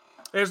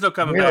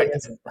coming really back.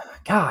 Isn't.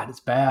 God,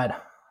 it's bad.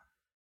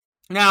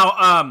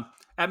 Now,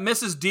 at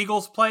Mrs.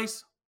 Deagle's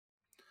place,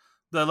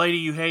 the lady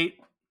you hate.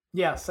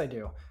 Yes, I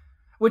do.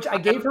 Which I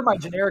gave her my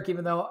generic,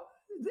 even though,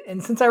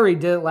 and since I already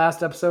did it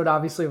last episode,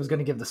 obviously I was going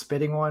to give the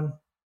spitting one.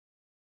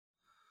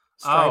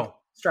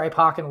 Stripe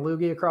hawk and a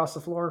loogie across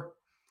the floor.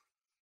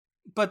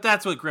 But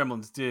that's what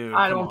Gremlins do.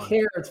 I don't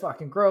care. It's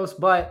fucking gross.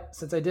 But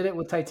since I did it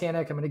with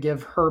Titanic, I'm going to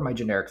give her my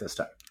generic this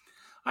time.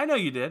 I know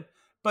you did.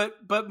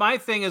 But my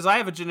thing is I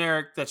have a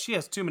generic that she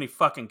has too many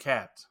fucking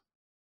cats.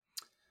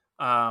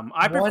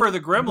 I prefer the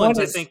Gremlins,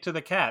 I think, to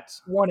the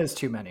cats. One is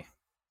too many.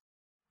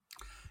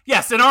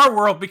 Yes, in our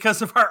world,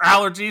 because of our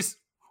allergies,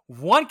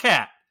 one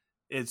cat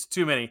is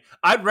too many.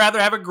 I'd rather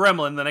have a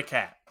gremlin than a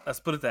cat.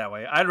 Let's put it that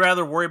way. I'd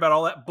rather worry about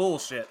all that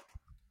bullshit.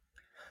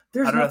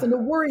 There's nothing to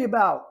worry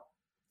about.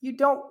 You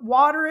don't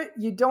water it.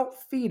 You don't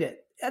feed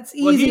it. That's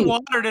easy. Well, he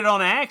watered it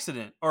on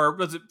accident. Or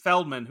was it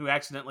Feldman who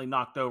accidentally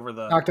knocked over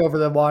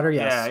the water,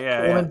 yes.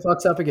 Yeah. Feldman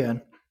fucks up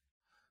again.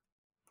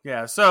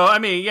 Yeah, so, I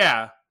mean,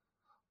 yeah.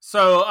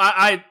 So,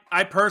 I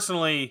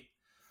personally,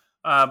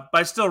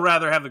 I still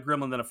rather have the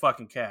gremlin than a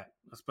fucking cat.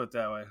 Let's put it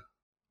that way.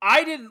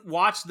 I didn't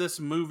watch this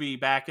movie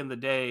back in the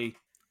day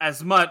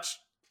as much.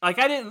 Like,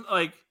 I didn't,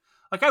 like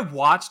I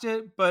watched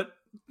it, but,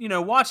 you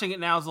know, watching it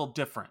now is a little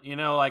different. You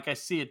know, like, I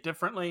see it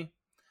differently.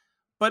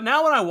 But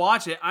now when I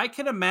watch it, I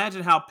can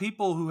imagine how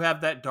people who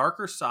have that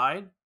darker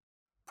side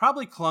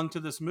probably clung to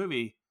this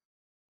movie.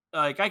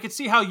 Like, I could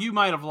see how you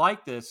might have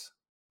liked this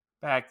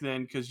back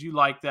then because you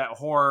like that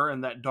horror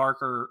and that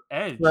darker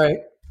edge. Right.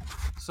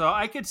 So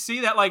I could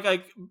see that,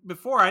 like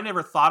before I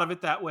never thought of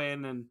it that way.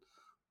 And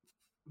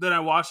then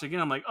I watched it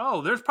again. I'm like,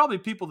 oh, there's probably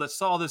people that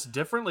saw this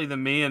differently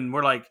than me. And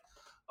we're like,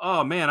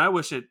 oh man, I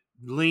wish it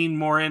leaned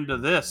more into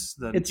this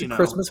than, it's a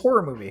Christmas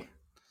horror movie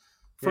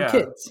for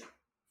kids.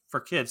 For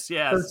kids,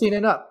 yeah. 13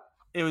 and up.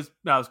 It was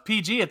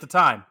PG at the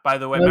time, by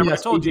the way. Oh, Remember yes,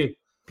 I told PG. you.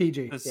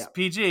 PG. It's yeah.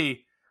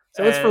 PG.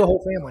 So it's for the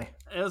whole family.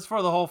 It's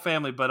for the whole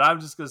family, but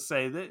I'm just going to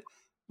say that,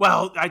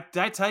 well, did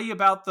I tell you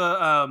about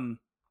the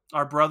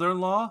our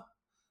brother-in-law,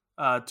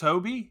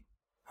 Toby?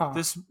 Huh.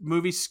 This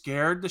movie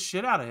scared the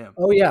shit out of him.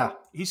 Oh, yeah.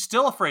 He's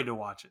still afraid to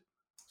watch it,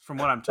 from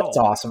what I'm told. That's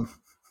awesome.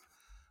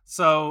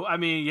 So, I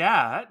mean,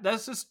 yeah,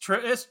 that's just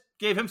it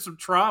gave him some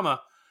trauma.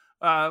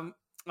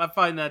 I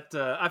find that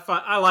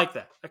I like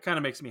that. That kind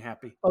of makes me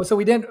happy. Oh, so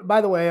we didn't.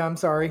 By the way, I'm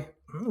sorry.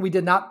 We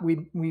did not.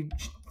 We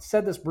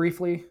said this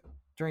briefly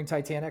during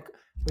Titanic.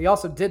 We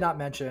also did not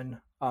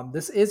mention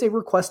this is a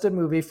requested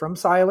movie from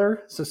Siler.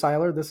 So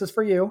Siler, this is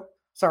for you.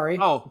 Sorry.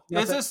 Oh,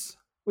 is this?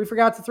 We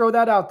forgot to throw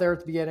that out there at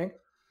the beginning.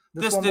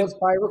 This one was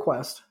by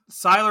request.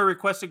 Siler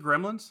requested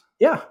Gremlins?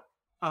 Yeah.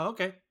 Oh,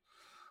 okay.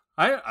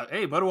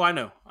 Hey, what do I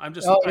know? I'm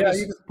just. Oh, yeah,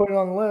 you just put it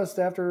on the list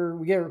after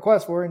we get a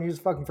request for it, and you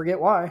just fucking forget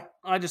why.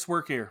 I just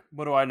work here.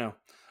 What do I know?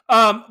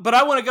 But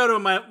I want to go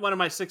to one of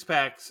my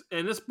 6-packs,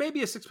 and this may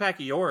be a 6-pack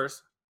of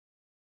yours,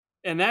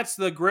 and that's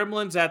the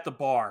Gremlins at the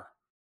bar.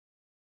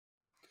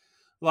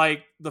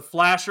 Like the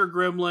flasher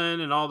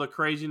gremlin and all the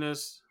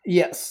craziness.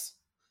 Yes.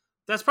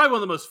 That's probably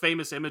one of the most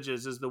famous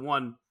images is the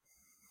one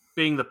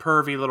being the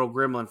pervy little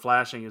gremlin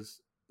flashing is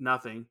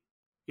nothing.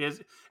 It's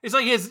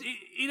like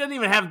he doesn't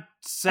even have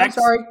sex.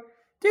 I'm sorry.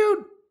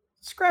 Dude,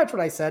 scratch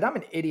what I said. I'm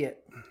an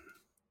idiot.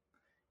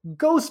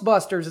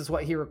 Ghostbusters is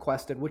what he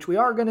requested, which we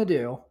are going to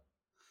do.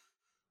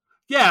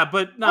 Yeah,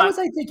 but not. Why was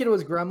I thinking it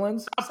was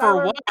Gremlins? Not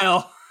for a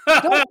while.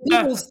 Don't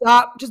people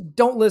stop. Just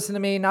don't listen to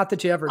me. Not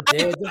that you ever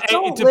did.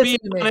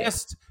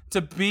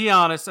 To be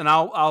honest, and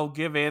I'll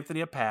give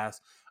Anthony a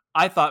pass.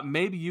 I thought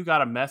maybe you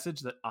got a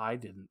message that I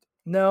didn't.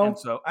 No, and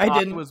so I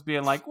didn't. I was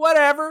being like,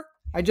 whatever.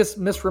 I just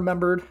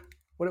misremembered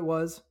what it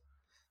was.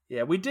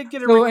 Yeah, we did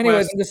get a request.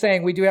 Anyways, I'm just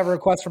saying we do have a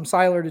request from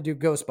Siler to do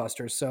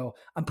Ghostbusters, so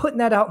I'm putting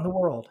that out in the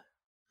world.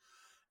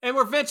 And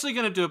we're eventually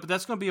going to do it, but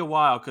that's going to be a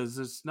while because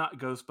it's not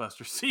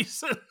Ghostbuster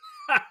season.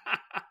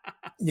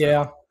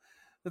 Yeah.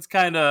 It's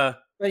kind of...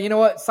 But you know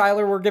what,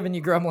 Siler, we're giving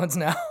you Gremlins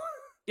now.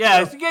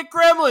 Yeah, if you get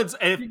Gremlins.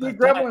 You get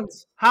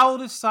Gremlins. How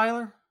old is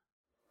Siler?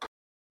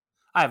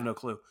 I have no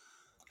clue.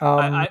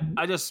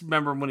 I just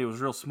remember him when he was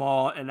real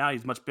small, and now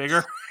he's much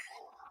bigger.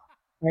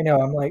 I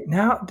know. I'm like,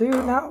 now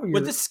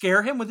would this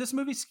scare him? Would this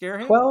movie scare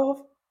him?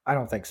 12? I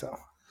don't think so.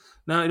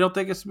 No, you don't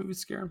think this movie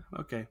scare him?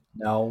 Okay.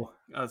 No.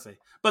 Let's see.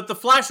 But the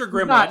Flasher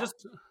Gremlin,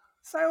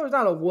 Siler's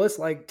not a wuss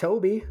like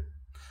Toby.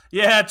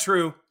 Yeah,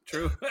 true.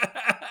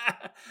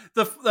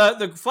 The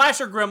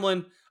Flasher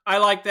Gremlin, I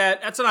like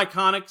that. That's an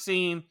iconic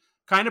scene.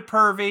 Kind of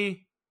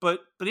pervy,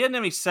 but he didn't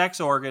have any sex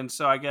organs,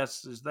 so I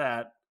guess is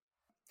that.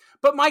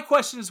 But my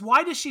question is,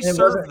 why does she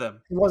serve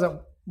them? It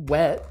wasn't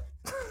wet,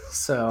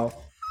 so.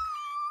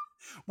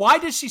 Why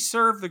does she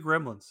serve the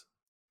Gremlins?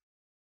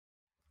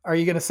 Are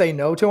you going to say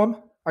no to them?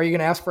 Are you going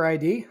to ask for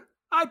ID?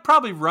 I'd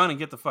probably run and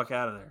get the fuck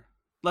out of there.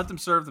 Let them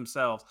serve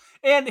themselves.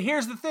 And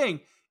here's the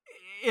thing.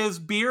 Is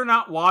beer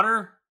not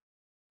water?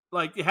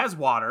 Like, it has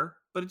water,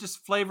 but it's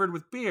just flavored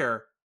with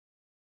beer.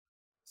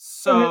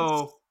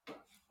 So...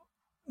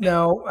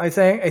 No, I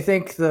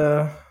think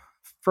the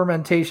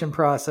fermentation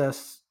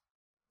process.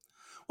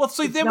 Well,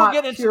 see, it's then not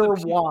we're getting pure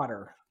into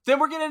water. Then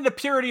we're getting into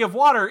purity of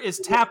water. Is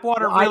tap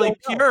water really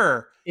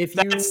pure? If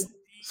you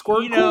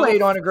squirt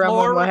Kool-Aid on a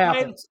gremlin, what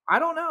happens? I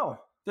don't know.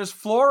 There's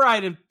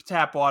fluoride in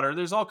tap water.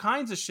 There's all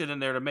kinds of shit in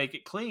there to make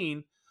it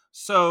clean.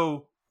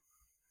 So,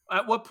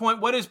 at what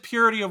point? What is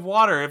purity of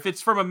water? If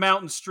it's from a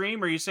mountain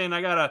stream, are you saying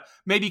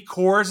maybe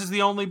Coors is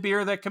the only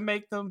beer that can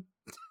make them?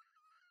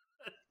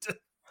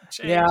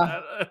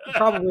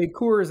 Probably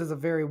Coors is a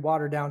very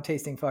watered down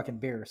tasting fucking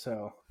beer,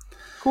 so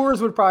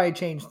Coors would probably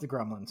change the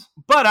Gremlins.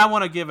 But I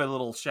want to give a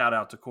little shout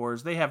out to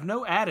Coors. They have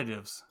no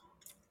additives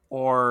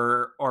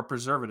or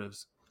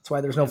preservatives. That's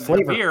why there's no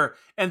flavor. Beer,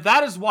 and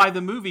that is why the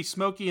movie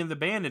Smokey and the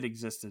Bandit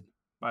existed,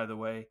 by the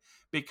way,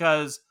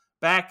 because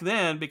back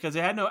then, because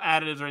they had no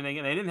additives or anything,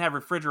 and they didn't have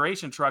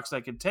refrigeration trucks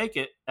that could take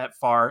it that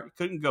far, it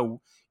couldn't go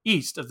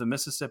east of the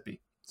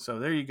Mississippi. So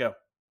there you go.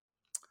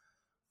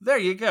 There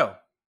you go.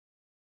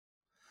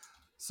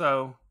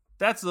 So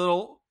that's a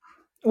little...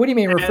 What do you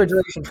mean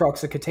refrigeration trucks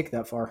that could take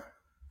that far?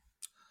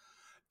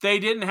 They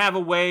didn't have a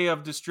way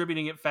of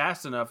distributing it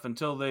fast enough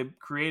until they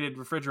created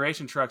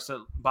refrigeration trucks,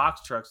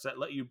 box trucks that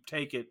let you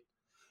take it.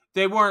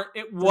 They weren't...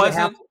 It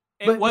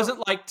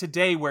wasn't like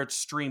today where it's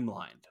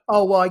streamlined.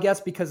 Oh, well, I guess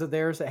because of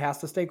theirs, it has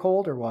to stay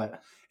cold or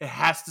what? It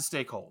has to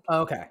stay cold.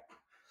 Oh, okay.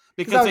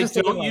 Because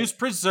they don't use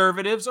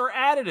preservatives or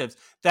additives.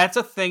 That's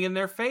a thing in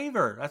their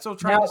favor. That's what I'm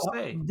trying to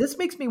say. This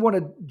makes me want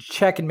to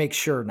check and make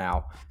sure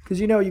now. Because,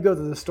 you go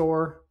to the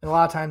store, and a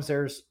lot of times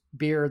there's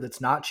beer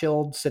that's not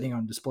chilled sitting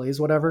on displays,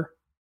 whatever.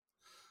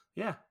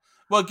 Yeah.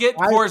 Well, get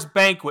Coors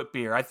Banquet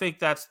beer. I think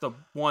that's the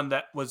one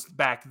that was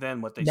back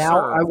then what they served.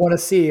 Now I want to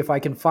see if I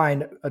can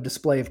find a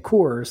display of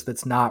Coors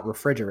that's not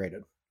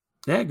refrigerated.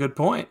 Yeah, good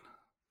point.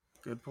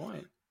 Good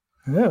point.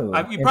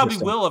 Oh, you probably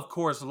will have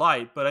Coors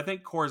Light, but I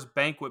think Coors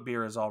Banquet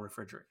beer is all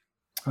refrigerated.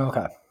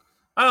 Okay.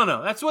 I don't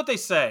know. That's what they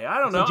say. I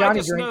don't know.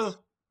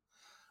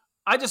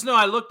 I just know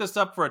I looked this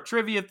up for a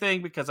trivia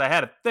thing because I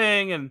had a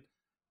thing,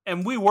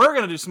 and we were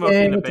going to do Smokey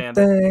and the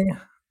Bandit.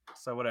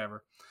 So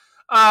whatever.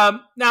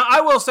 Now,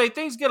 I will say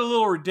things get a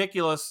little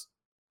ridiculous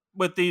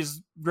with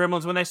these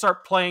Gremlins when they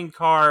start playing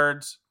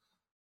cards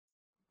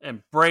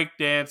and break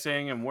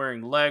dancing and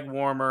wearing leg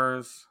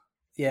warmers.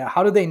 Yeah,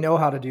 how do they know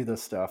how to do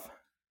this stuff?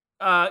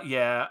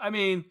 Yeah, I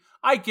mean,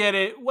 I get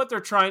it. What they're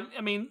trying,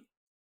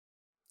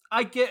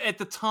 I get at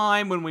the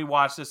time when we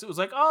watched this, it was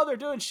like, oh, they're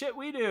doing shit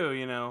we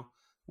do,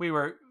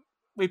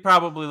 We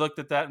probably looked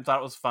at that and thought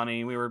it was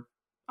funny.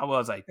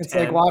 It's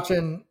 10. Like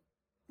watching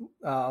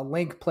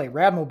Link play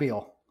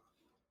Radmobile.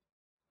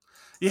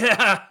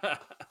 Yeah.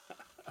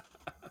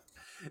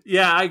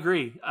 Yeah, I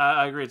agree.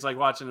 I agree. It's like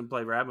watching him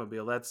play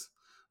Radmobile.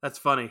 That's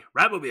funny.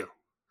 Radmobile.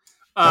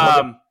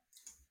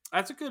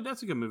 That's a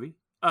good movie.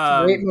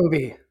 Great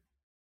movie.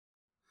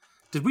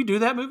 Did we do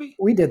that movie?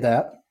 We did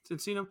that.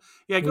 Encino?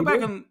 Yeah, go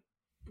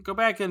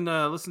back and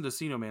listen to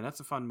Encino Man. That's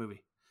a fun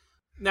movie.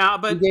 Now,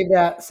 but you gave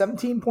that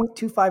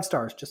 17.25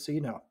 stars, just so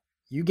you know.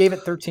 You gave it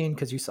 13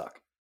 because you suck.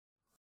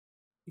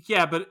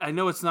 Yeah, but I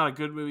know it's not a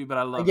good movie, but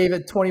I love it. I gave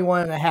it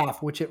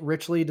 21.5, which it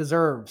richly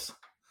deserves.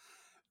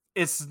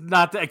 It's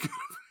not that good.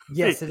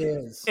 Yes, it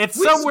is.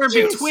 It's somewhere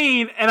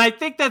between, and I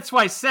think that's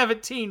why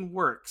 17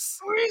 works.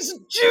 Where's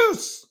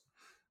juice?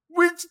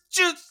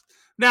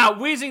 Now,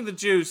 wheezing the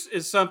juice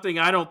is something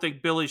I don't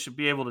think Billy should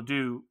be able to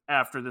do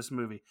after this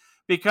movie.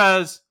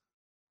 Because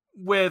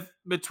I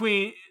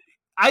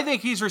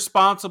think he's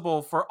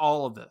responsible for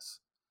all of this.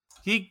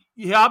 He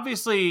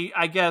obviously,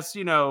 I guess,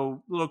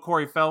 little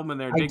Corey Feldman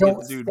there did get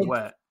the dude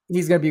wet.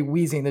 He's going to be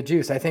wheezing the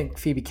juice. I think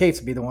Phoebe Cates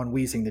would be the one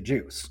wheezing the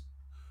juice.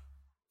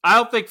 I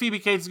don't think Phoebe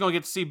Cates is going to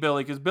get to see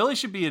Billy because Billy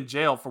should be in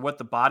jail for what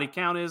the body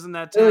count is in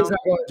that town. Billy's not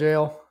going to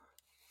jail.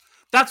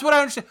 That's what I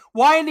understand.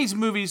 Why in these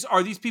movies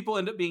are these people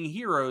end up being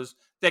heroes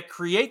that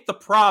create the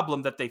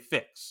problem that they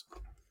fix?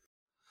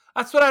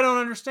 That's what I don't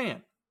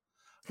understand.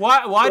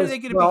 Why do they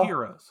get to be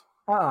heroes?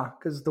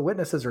 Because the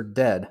witnesses are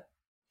dead.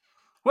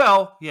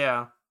 Well,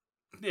 yeah.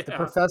 The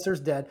professor's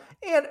dead.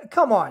 And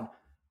come on.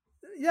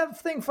 That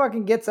thing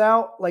fucking gets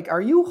out. Like, how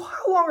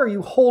long are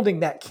you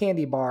holding that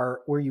candy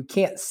bar where you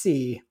can't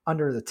see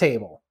under the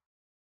table?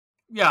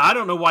 Yeah, I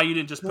don't know why you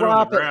didn't just put it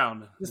on the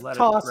ground. Just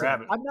toss it.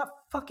 I'm not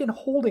fucking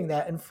holding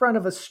that in front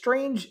of a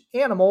strange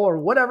animal or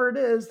whatever it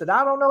is that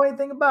I don't know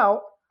anything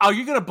about. Oh,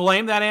 you're going to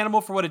blame that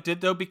animal for what it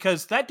did, though?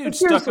 Because that dude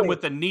stuck him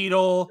with a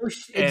needle.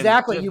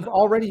 Exactly. You've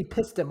already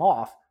pissed him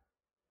off.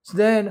 So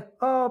then,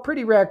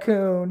 pretty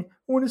raccoon,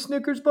 want a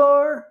Snickers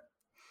bar?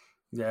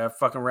 Yeah,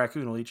 fucking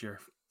raccoon will eat your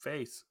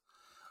face.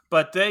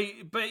 So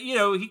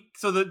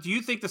do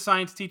you think the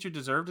science teacher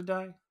deserved to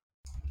die?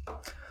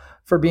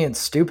 For being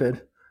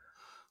stupid.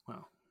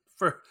 Well,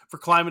 for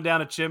climbing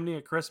down a chimney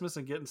at Christmas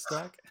and getting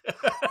stuck?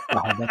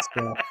 Oh, that's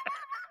cool.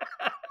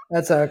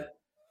 That's a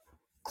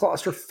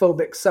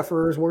claustrophobic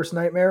sufferer's worst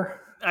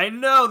nightmare. I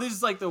know these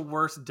is like the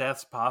worst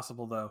deaths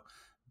possible, though.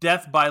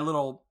 Death by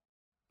little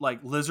like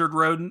lizard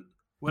rodent,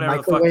 whatever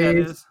the fuck that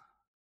is.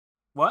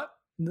 What?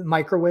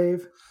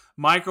 Microwave.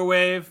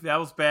 Microwave. That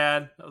was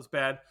bad.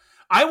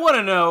 I want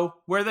to know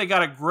where they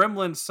got a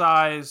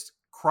gremlin-sized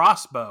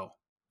crossbow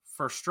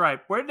for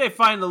Stripe. Where did they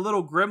find the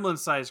little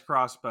gremlin-sized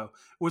crossbow?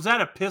 Was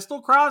that a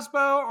pistol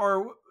crossbow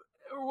or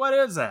what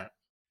is that?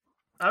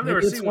 I've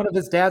never seen one of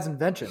his dad's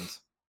inventions.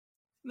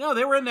 No,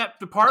 they were in that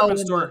department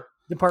store.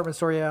 Department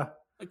store, yeah.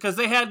 Because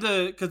they had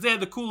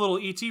the cool little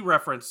ET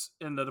reference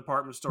in the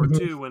department store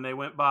too when they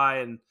went by,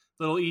 and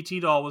little ET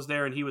doll was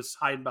there and he was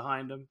hiding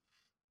behind him.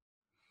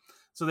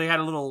 So they had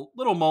a little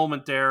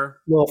moment there. A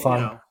little fun.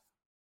 You know.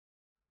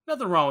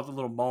 Nothing wrong with a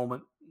little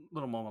moment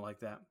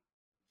like that.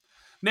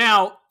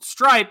 Now,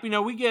 Stripe,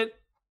 we get.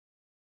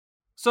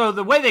 So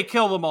the way they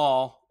kill them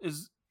all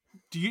is,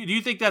 do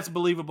you think that's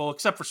believable?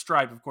 Except for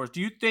Stripe, of course.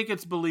 Do you think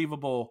it's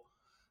believable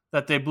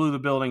that they blew the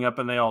building up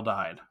and they all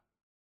died?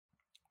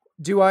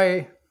 Do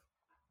I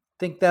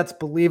think that's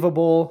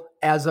believable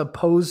as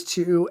opposed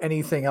to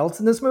anything else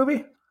in this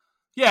movie?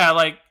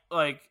 Yeah,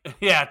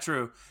 yeah,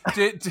 true.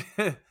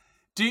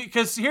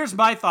 Because here's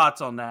my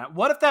thoughts on that.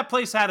 What if that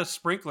place had a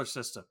sprinkler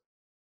system?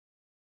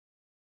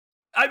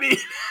 I mean,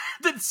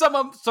 did some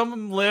of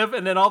them live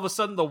and then all of a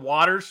sudden the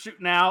water's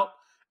shooting out?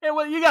 And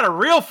well, you got a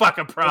real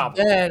fucking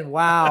problem. And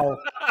wow.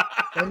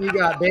 Then you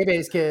got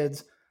Bebe's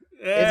kids.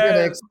 Yeah. It's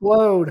gonna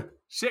explode.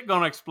 Shit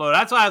gonna explode.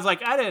 That's why I was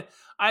like,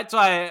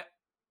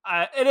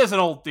 it is an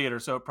old theater,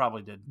 so it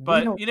probably did.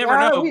 But you never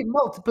know. We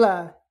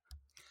multiply.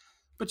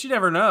 But you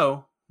never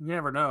know.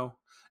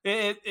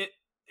 It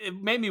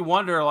made me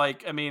wonder,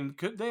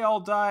 could they all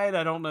died?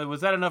 I don't know.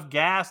 Was that enough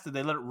gas? Did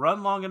they let it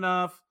run long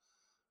enough?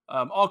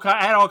 I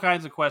had all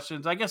kinds of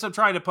questions. I guess I'm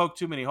trying to poke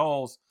too many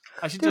holes.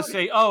 I should just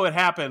say, "Oh, it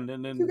happened,"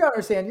 and then you gotta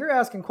understand. You're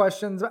asking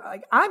questions.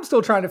 I'm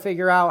still trying to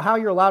figure out how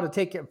you're allowed to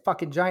take your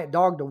fucking giant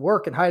dog to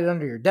work and hide it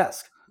under your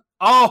desk.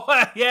 Oh,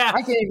 yeah.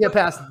 I can't even get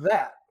past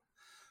that.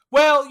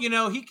 Well,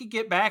 he could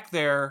get back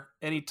there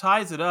and he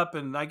ties it up,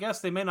 and I guess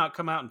they may not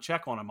come out and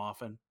check on him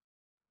often.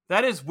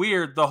 That is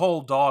weird. The whole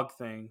dog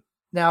thing.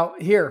 Now,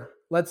 you're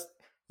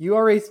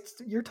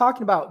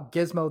talking about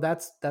Gizmo.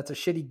 That's a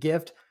shitty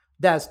gift.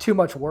 That's too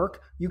much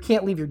work. You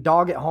can't leave your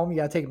dog at home. You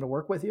got to take him to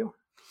work with you.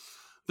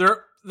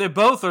 They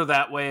both are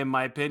that way, in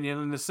my opinion,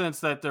 in the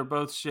sense that they're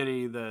both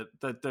shitty.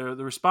 That the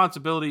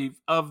responsibility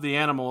of the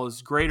animal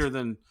is greater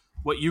than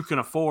what you can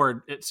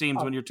afford. It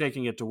seems when you're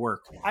taking it to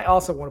work. I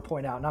also want to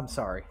point out, and I'm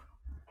sorry.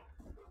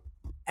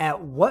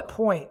 At what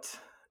point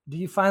do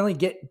you finally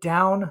get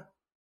down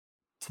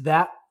to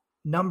that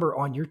number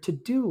on your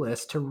to-do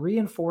list to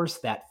reinforce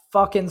that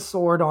fucking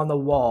sword on the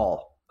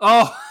wall?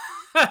 Oh.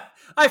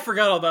 I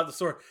forgot all about the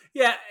sword.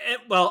 Yeah,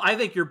 I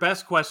think your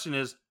best question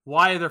is,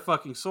 why are there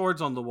fucking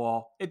swords on the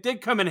wall? It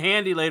did come in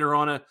handy later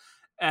on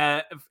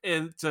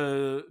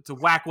to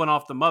whack one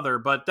off the mother,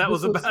 but that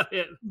was about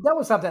it. That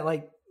was something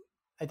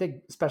I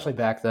think especially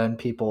back then,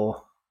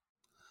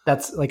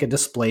 that's like a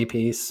display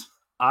piece.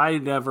 I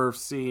never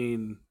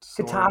seen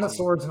katana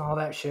swords and all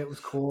that shit was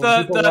cool.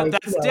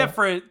 That's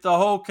different. The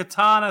whole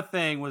katana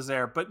thing was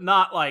there, but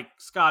not like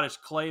Scottish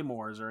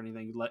claymores or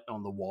anything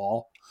on the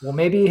wall. Well,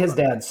 maybe his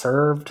dad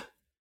served.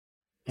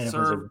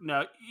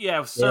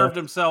 Served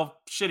himself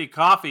shitty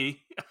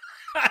coffee.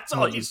 That's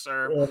all he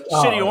served.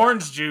 Shitty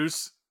orange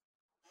juice.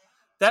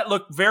 That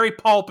looked very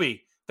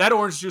pulpy. That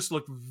orange juice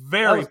looked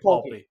very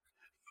pulpy.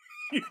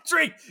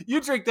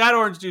 You drink that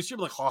orange juice, you're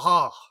like, ha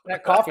ha.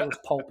 That coffee was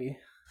pulpy.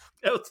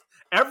 It was,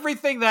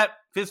 everything that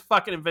his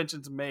fucking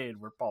inventions made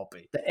were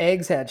pulpy. The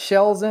eggs had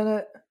shells in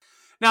it.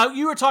 Now,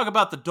 you were talking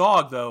about the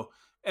dog, though,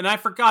 and I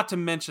forgot to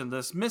mention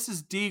this.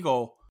 Mrs.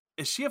 Deagle,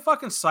 is she a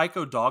fucking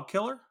psycho dog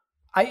killer?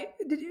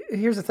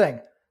 Here's the thing.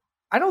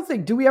 I don't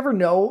think, do we ever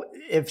know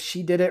if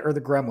she did it or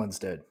the Gremlins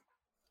did?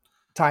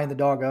 Tying the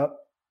dog up?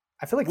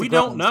 I feel like we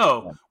don't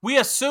know. We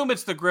assume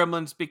it's the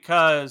Gremlins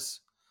because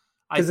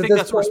I think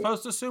that's what we're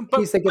supposed to assume.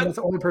 But he's thinking that's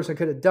the only person who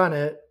could have done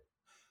it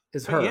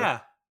is her. Yeah.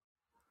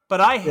 But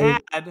I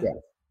had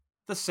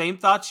the same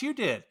thoughts you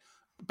did.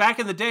 Back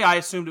in the day, I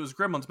assumed it was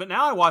Gremlins. But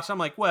now I watch, I'm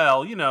like,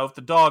 well, if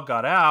the dog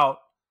got out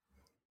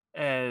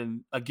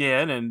and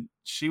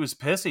she was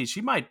pissy,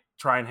 she might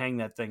try and hang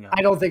that thing up.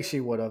 I don't think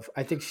she would have.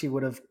 I think she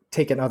would have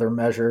taken other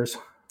measures.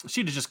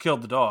 She'd have just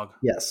killed the dog.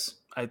 Yes.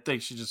 I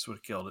think she just would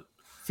have killed it.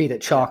 Feed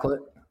it chocolate.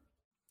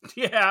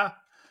 Yeah.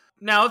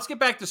 Now let's get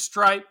back to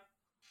Stripe.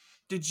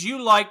 Did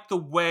you like the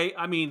way,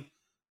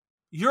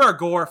 you're a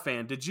gore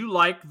fan. Did you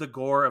like the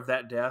gore of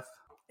that death?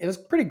 It was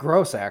pretty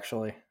gross,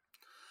 actually.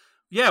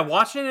 Yeah,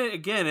 watching it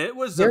again, it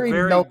was very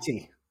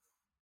melty.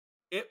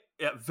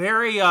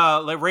 Very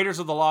like Raiders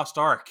of the Lost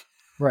Ark.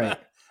 Right.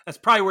 That's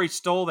probably where he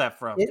stole that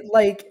from.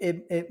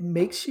 It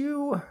makes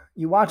you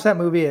watch that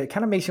movie, it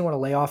kind of makes you want to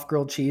lay off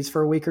grilled cheese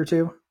for a week or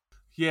two.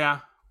 Yeah.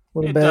 A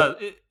little bit. Does.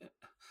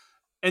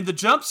 And the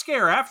jump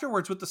scare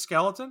afterwards with the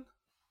skeleton.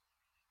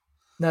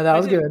 No, that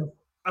was good.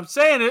 I'm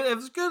saying it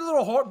was a good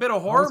little bit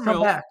of horror.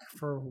 Come back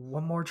for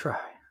one more try.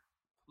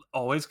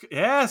 Always.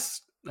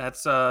 Yes.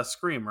 That's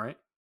Scream, right?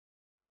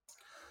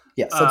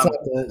 Yes, that's not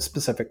the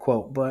specific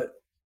quote, but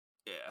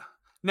yeah.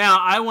 Now,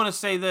 I want to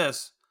say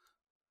this.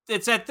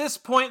 It's at this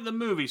point in the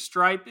movie,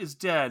 Stripe is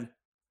dead,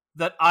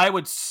 that I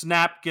would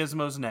snap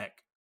Gizmo's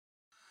neck.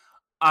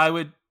 I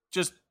would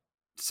just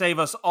save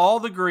us all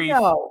the grief.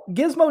 no,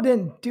 Gizmo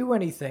didn't do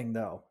anything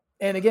though.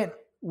 And again,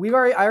 I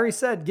already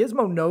said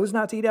Gizmo knows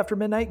not to eat after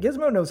midnight.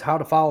 Gizmo knows how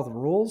to follow the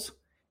rules.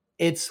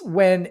 It's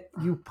when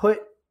you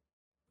put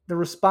the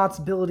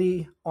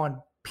responsibility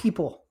on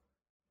people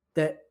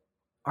that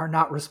are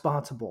not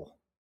responsible.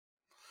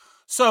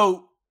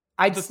 So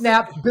I'd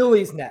snap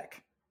Billy's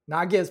neck,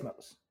 not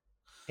Gizmo's,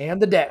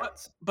 and the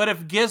dad's. But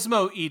if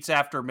Gizmo eats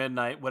after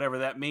midnight, whatever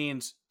that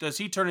means, does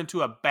he turn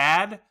into a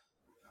bad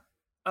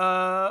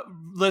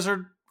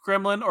lizard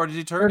gremlin, or does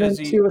he turn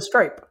into a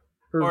stripe?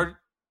 Or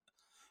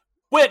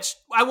which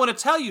I want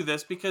to tell you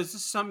this because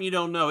this is something you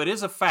don't know. It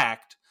is a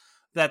fact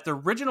that the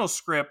original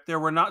script there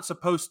were not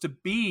supposed to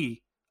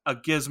be a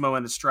Gizmo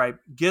and a Stripe.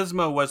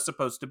 Gizmo was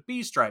supposed to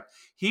be Stripe.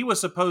 He was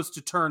supposed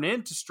to turn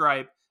into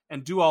Stripe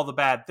and do all the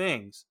bad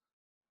things,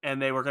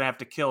 and they were going to have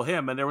to kill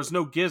him. And there was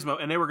no Gizmo,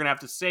 and they were going to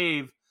have to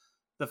save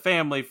the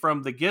family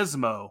from the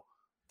Gizmo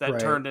that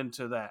turned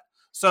into that.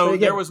 So again,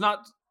 there was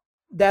not.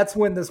 That's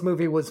when this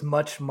movie was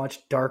much,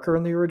 much darker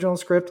in the original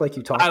script, like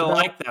you talked about. I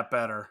like that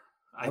better.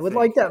 I would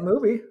like that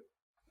movie.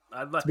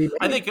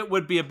 I think it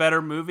would be a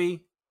better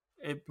movie.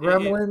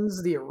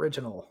 Gremlins, the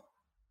original.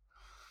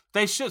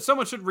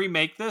 Someone should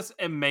remake this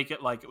and make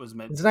it like it was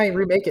meant. It's not even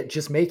remake it,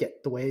 just make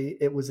it the way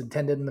it was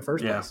intended in the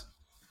first place.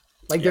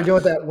 Like they're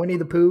doing that Winnie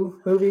the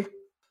Pooh movie.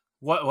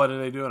 What are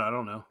they doing? I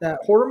don't know. That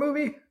horror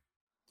movie?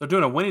 They're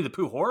doing a Winnie the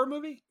Pooh horror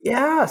movie?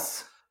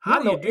 Yes.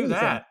 How do you do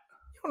that?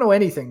 You don't know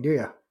anything, do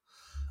you?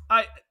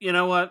 You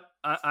know what?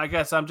 I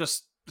guess I'm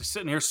just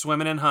sitting here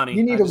swimming in honey.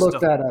 You need to look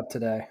that up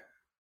today.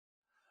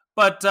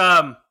 But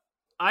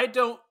I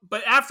don't.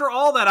 But after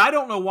all that, I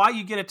don't know why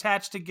you get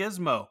attached to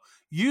Gizmo.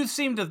 You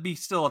seem to be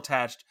still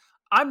attached.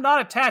 I'm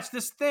not attached.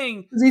 This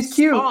thing he's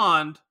cute.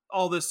 Spawned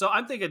all this. So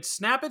I'm thinking,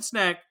 snap its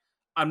neck.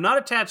 I'm not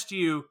attached to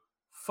you.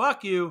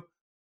 Fuck you.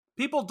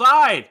 People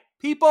died.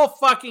 People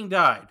fucking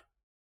died.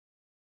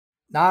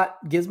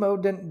 Not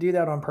Gizmo didn't do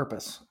that on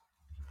purpose.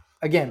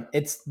 Again,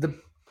 it's the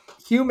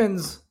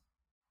humans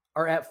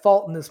are at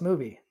fault in this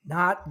movie,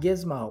 not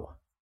Gizmo.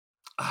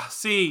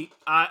 See,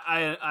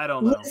 I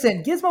don't know.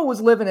 Listen, Gizmo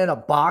was living in a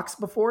box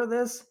before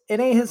this. It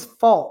ain't his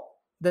fault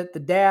that the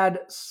dad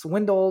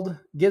swindled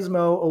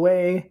Gizmo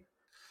away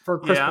for a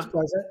Christmas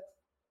present.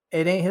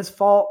 It ain't his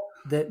fault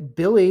that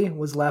Billy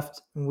was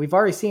left. And we've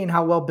already seen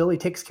how well Billy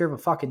takes care of a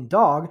fucking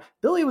dog.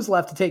 Billy was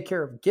left to take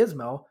care of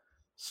Gizmo.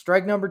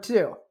 Strike number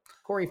 2.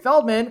 Corey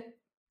Feldman.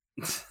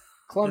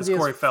 Clumsy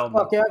as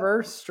fuck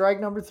ever.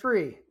 Strike number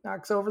 3.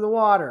 Knocks over the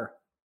water.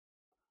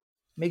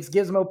 Makes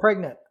Gizmo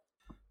pregnant.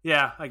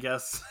 Yeah, I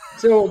guess.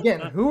 So again,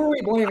 who are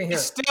we blaming here?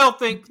 I still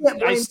think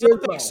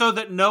so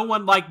that no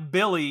one like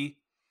Billy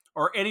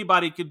or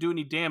anybody could do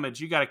any damage.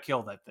 You got to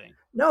kill that thing.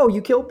 No,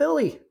 you kill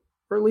Billy,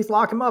 or at least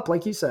lock him up,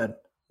 like you said.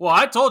 Well,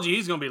 I told you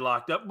he's going to be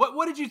locked up.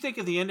 What did you think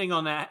of the ending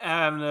on that?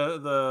 Having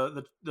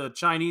the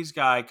Chinese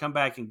guy come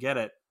back and get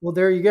it. Well,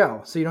 there you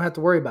go. So you don't have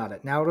to worry about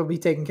it. Now it'll be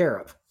taken care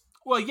of.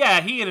 Well,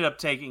 yeah, he ended up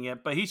taking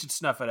it, but he should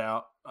snuff it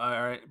out. All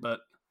right, but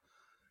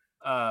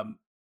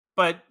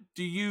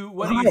do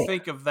you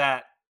think of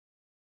that?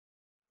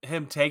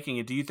 Him taking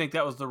it? Do you think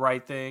that was the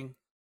right thing?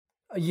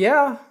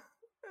 Yeah,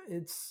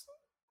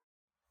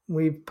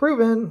 we've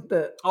proven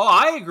that. Oh,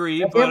 I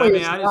agree, but I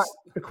mean, I just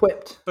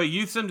equipped. But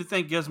you seem to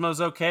think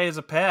Gizmo's okay as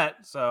a pet,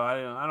 so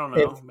I don't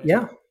know.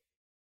 Yeah,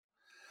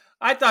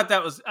 I thought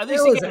that was at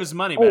least he gave his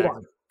money back.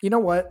 On. You know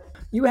what?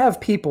 You have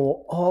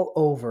people all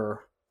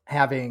over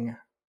having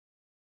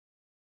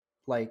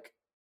like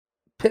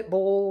pit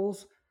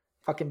bulls,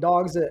 fucking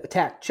dogs that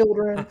attack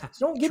children.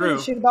 So don't give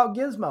a shit about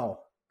Gizmo.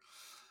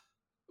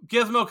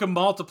 Gizmo can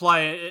multiply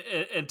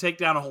and take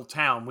down a whole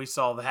town. We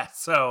saw that.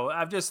 So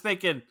I'm just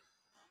thinking,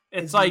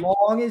 as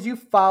long as you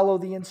follow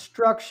the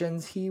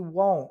instructions, he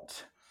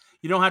won't.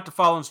 You don't have to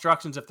follow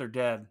instructions if they're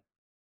dead.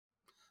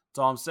 That's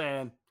all I'm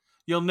saying.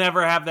 You'll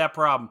never have that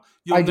problem.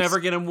 You'll never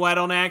get him wet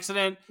on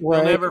accident. Right.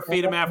 You'll never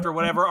feed him after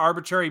whatever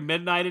arbitrary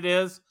midnight it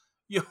is.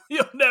 You'll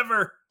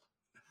never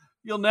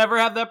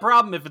have that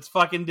problem if it's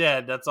fucking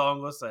dead. That's all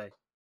I'm going to say.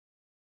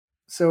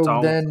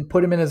 So then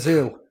put him in a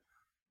zoo.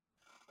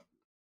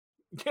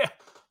 Yeah.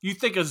 You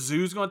think a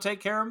zoo's going to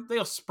take care of him?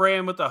 They'll spray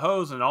him with a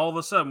hose, and all of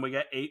a sudden we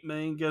got 8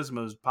 million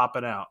Gizmos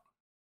popping out.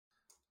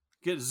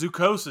 Get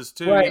zoocosis,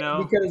 too, right, you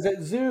know? Because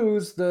at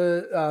zoos,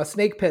 the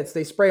snake pits,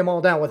 they spray them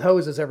all down with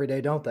hoses every day,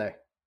 don't they?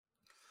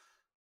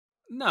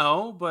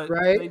 No, but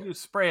they do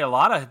spray a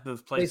lot of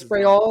those places. They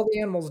spray all the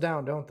animals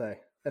down, don't they?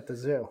 At the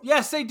zoo.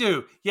 Yes, they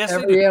do. Yes,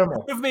 every they do.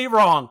 Animal. Prove me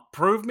wrong.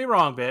 Prove me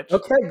wrong, bitch.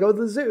 Okay, go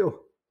to the zoo.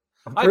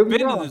 I've been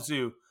to the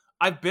zoo.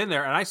 I've been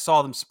there, and I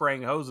saw them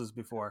spraying hoses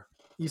before.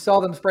 You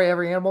saw them spray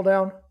every animal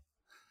down?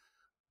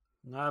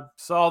 I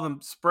saw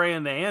them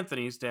spraying the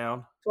Anthony's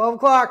down. 12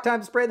 o'clock,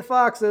 time to spray the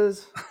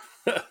foxes.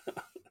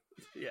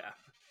 Yeah.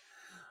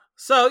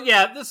 So,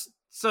 at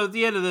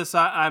the end of this,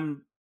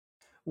 I'm...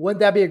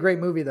 Wouldn't that be a great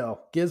movie, though?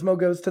 Gizmo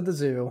goes to the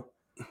zoo.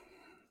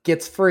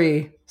 gets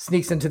free,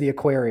 sneaks into the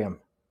aquarium.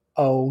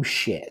 Oh,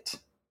 shit.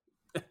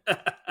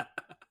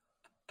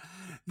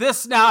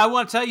 This, now, I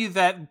want to tell you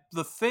that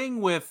the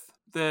thing with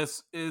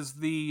this is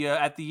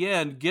at the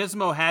end,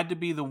 Gizmo had to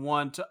be the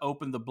one to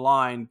open the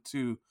blind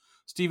to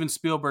Steven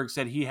Spielberg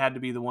said he had to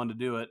be the one to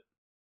do it,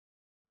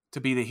 to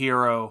be the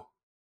hero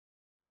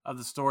of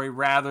the story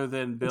rather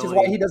than Billy. Which is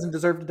why he doesn't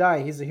deserve to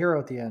die. He's a hero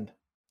at the end.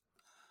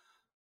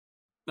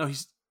 No,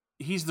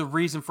 he's the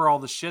reason for all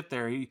the shit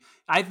there.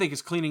 I think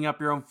is cleaning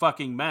up your own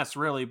fucking mess,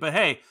 really. But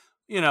hey,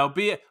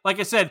 like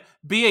I said,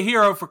 be a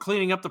hero for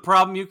cleaning up the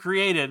problem you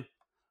created.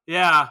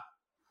 Yeah.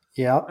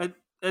 Yeah.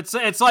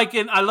 It's like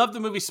I love the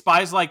movie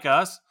Spies Like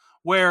Us,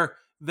 where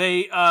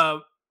they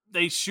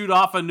shoot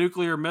off a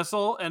nuclear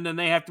missile and then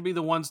they have to be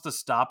the ones to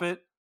stop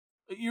it.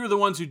 You're the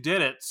ones who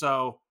did it,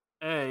 so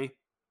hey.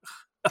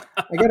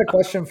 I got a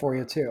question for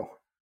you too,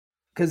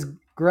 because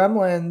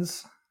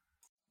Gremlins.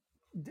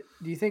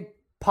 Do you think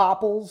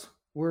Popples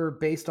were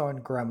based on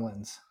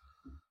Gremlins?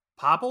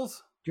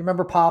 Popples? Do you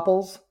remember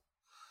Popples?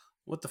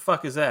 What the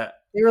fuck is that?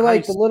 They were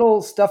like the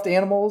little stuffed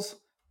animals,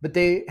 but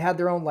they had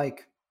their own,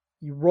 like,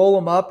 you roll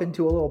them up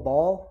into a little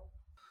ball.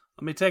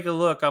 Let me take a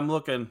look. I'm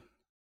looking.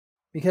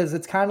 Because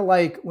it's kind of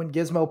like when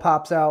Gizmo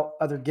pops out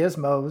other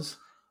gizmos.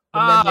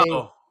 And then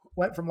they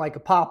went from like a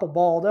popple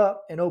balled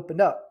up and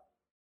opened up.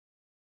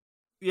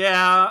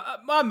 Yeah,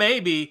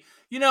 maybe.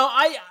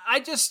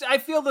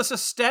 I feel this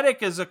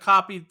aesthetic is a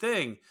copied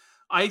thing.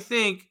 I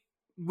think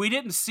we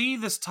didn't see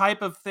this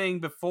type of thing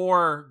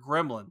before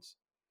Gremlins.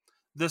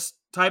 This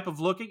type of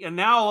looking, and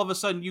now all of a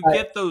sudden you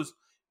get those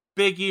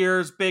big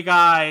ears, big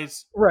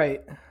eyes,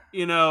 right?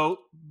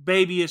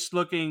 Babyish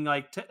looking,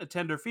 like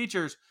tender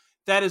features.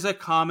 That is a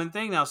common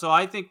thing now. So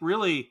I think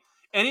really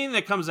anything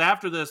that comes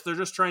after this, they're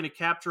just trying to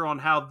capture on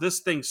how this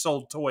thing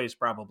sold toys,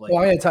 probably.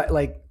 Well, I'm gonna tell you,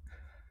 like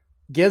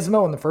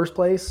Gizmo in the first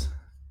place,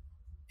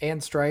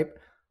 and Stripe.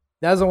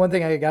 That's the one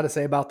thing I got to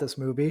say about this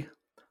movie.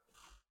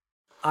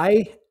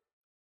 I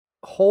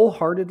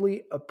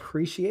wholeheartedly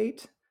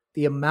appreciate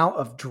the amount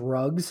of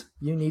drugs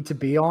you need to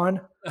be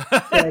on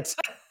to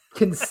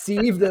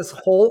conceive this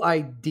whole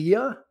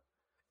idea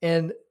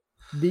and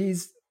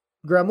these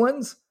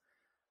Gremlins.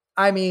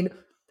 I mean,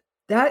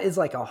 that is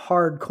like a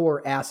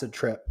hardcore acid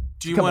trip.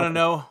 Do you want to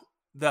know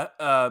that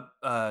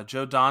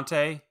Joe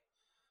Dante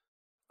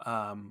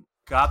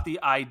got the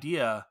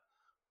idea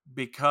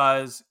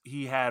because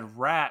he had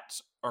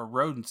rats or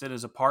rodents in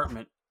his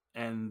apartment,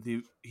 and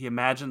he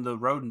imagined the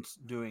rodents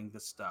doing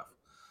this stuff.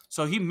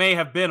 So he may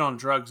have been on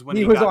drugs when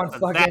he was got on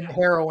fucking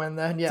heroin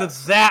then.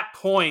 Yes. To that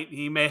point,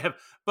 he may have.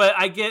 But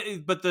I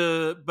get, but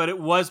it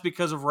was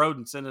because of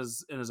rodents in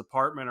his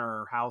apartment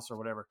or house or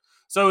whatever.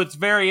 So it's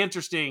very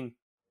interesting.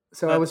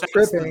 So I was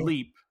tripping. The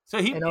leap. So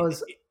and I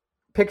was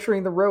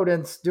picturing the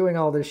rodents doing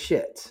all this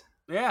shit.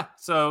 Yeah.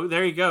 So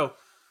there you go.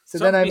 So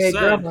then I made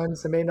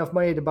Gremlins and made enough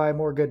money to buy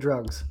more good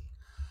drugs.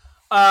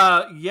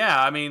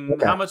 Yeah. I mean,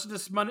 How much did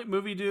this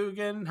movie do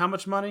again? How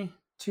much money?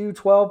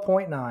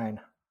 212.9.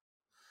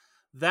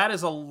 That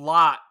is a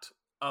lot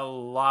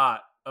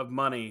of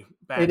money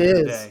back in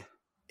the day.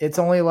 It's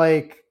only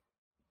like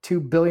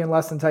 $2 billion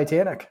less than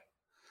Titanic.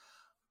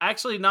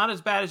 Actually, not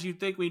as bad as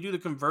you'd think. When you do the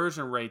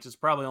conversion rates, it's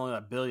probably only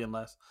 $1 billion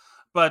less.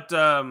 But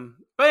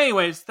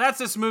anyways, that's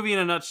this movie in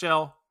a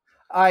nutshell.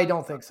 I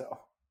don't think so.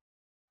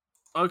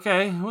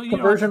 Okay. Well,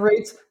 conversion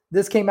rates.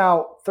 This came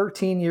out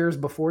 13 years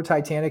before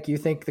Titanic. You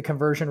think the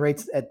conversion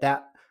rates at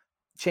that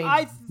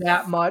changed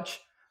that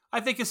much? I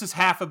think this is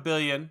 $500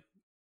 million.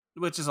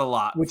 Which is a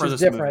lot. Which for is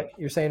this different. Movie.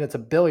 You're saying it's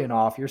 $1 billion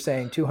off. You're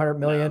saying 200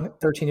 million. No.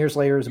 13 years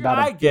later is about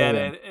 $1 billion. I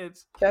get it.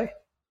 It's okay.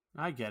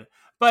 I get it.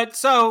 But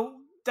so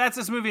that's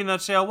this movie in a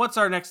nutshell. What's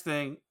our next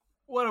thing?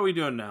 What are we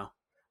doing now?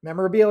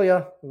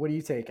 Memorabilia. What are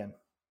you taking?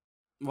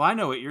 Well, I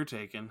know what you're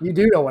taking. You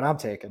do know what I'm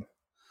taking.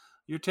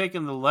 You're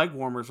taking the leg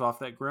warmers off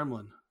that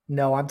Gremlin.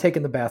 No, I'm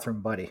taking the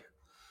Bathroom Buddy.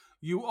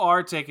 You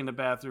are taking the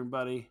Bathroom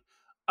Buddy.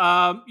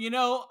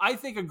 I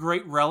think a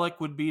great relic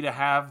would be to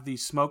have the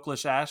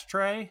smokeless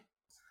ashtray.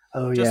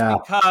 Oh, just yeah.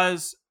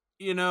 because,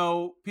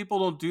 people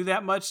don't do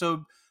that much.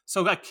 So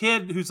a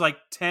kid who's like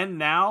 10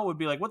 now would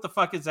be like, what the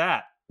fuck is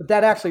that? But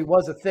that actually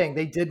was a thing.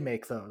 They did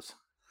make those.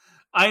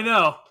 I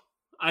know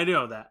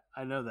that.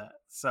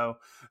 So,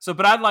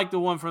 but I'd like the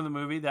one from the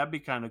movie. That'd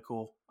be kind of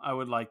cool. I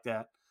would like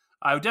that.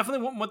 I would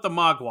definitely want the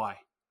Mogwai.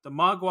 The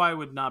Mogwai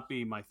would not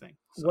be my thing.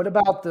 So. What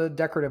about the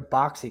decorative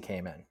box he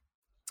came in?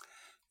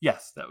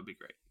 Yes, that would be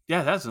great.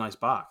 Yeah, that's a nice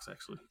box,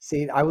 actually.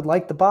 See, I would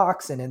like the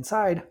box and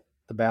inside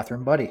the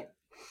Bathroom Buddy.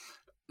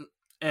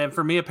 And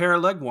for me, a pair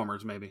of leg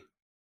warmers, maybe.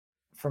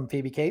 From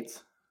Phoebe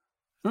Cates?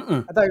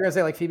 Mm-mm. I thought you were going to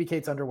say like Phoebe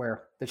Cates'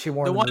 underwear that she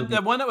wore. The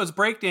one that was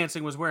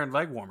breakdancing was wearing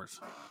leg warmers.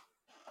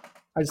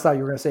 I just thought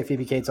you were going to say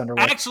Phoebe Cates'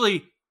 underwear.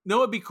 Actually, no,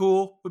 it'd be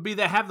cool. Would be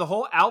to have the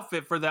whole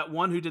outfit for that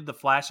one who did the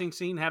flashing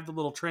scene, have the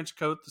little trench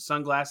coat, the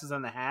sunglasses,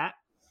 and the hat.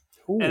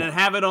 Ooh. And then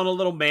have it on a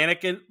little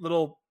mannequin,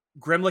 little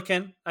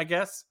gremlican, I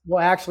guess.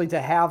 Well, actually, to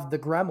have the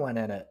gremlin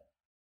in it.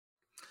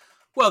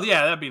 Well,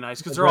 yeah, that'd be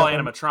nice because they're all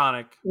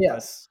animatronic.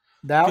 Yes.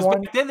 That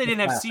one. Back then they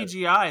didn't have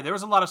CGI. There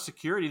was a lot of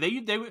security.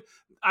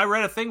 I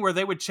read a thing where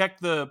they would check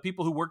the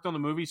people who worked on the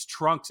movies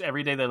trunks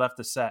every day they left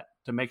the set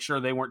to make sure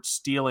they weren't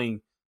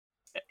stealing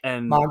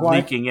and Mogwai?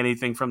 leaking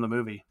anything from the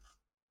movie.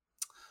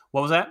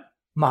 What was that?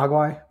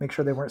 Mogwai. Make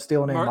sure they weren't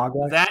stealing any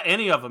Mogwai. That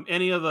any of them,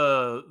 any of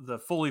the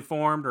fully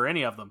formed or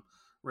any of them,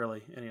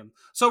 really, any of them.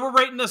 So we're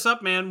rating this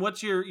up, man.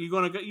 What's your? You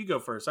gonna go? You go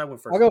first. I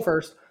went first. I'll go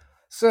first.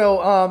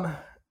 So,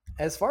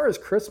 as far as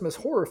Christmas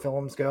horror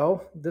films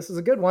go, this is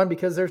a good one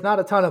because there's not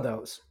a ton of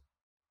those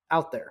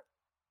out there.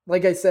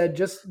 Like I said,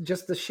 just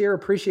the sheer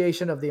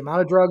appreciation of the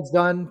amount of drugs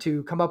done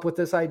to come up with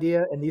this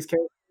idea and these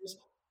characters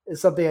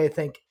is something I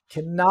think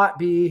cannot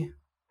be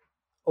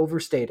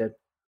overstated.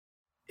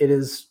 It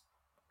is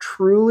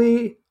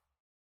truly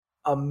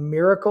a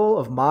miracle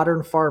of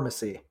modern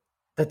pharmacy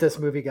that this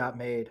movie got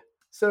made.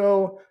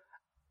 So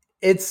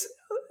it's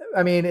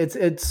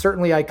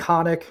certainly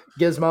iconic.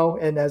 Gizmo,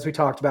 and as we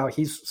talked about,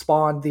 he's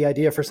spawned the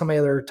idea for some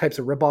other types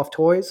of rip-off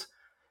toys.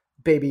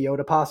 Baby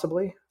Yoda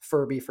possibly,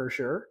 Furby for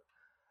sure,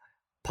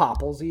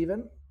 Popples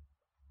even.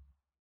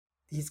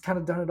 He's kind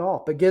of done it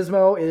all. But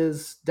Gizmo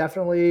is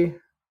definitely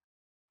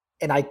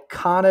an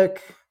iconic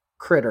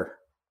critter.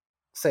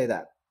 Say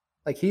that.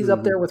 Like he's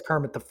up there with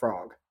Kermit the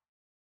Frog.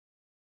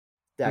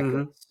 That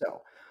good.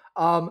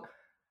 So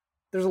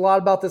there's a lot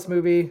about this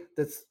movie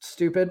that's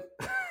stupid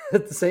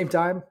at the same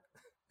time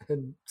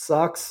and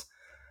sucks.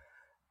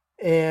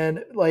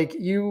 And like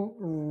you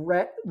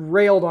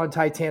railed on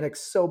Titanic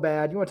so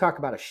bad. You want to talk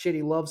about a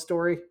shitty love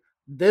story?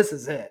 This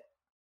is it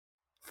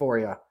for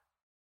you.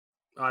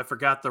 I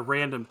forgot the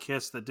random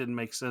kiss that didn't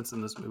make sense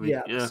in this movie.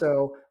 Yeah.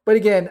 So, but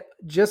again,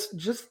 just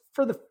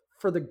for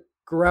the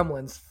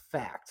Gremlins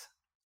fact,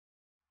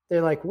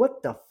 they're like,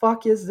 what the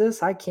fuck is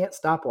this? I can't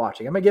stop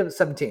watching. I'm gonna give it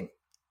 17.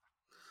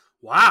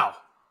 Wow.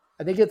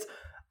 I think it's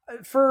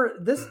for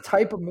this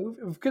type of movie.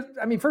 Because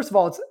I mean, first of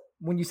all, it's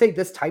when you say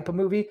this type of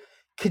movie,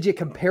 could you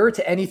compare it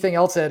to anything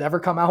else that had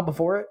ever come out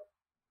before it?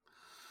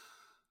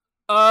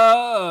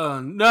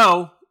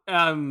 No.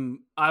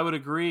 I would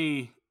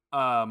agree.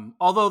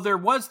 Although there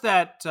was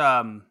that,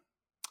 there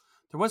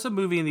was a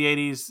movie in the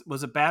 80s.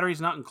 Was it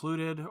Batteries Not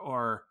Included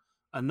or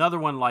another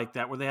one like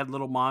that where they had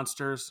little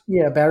monsters?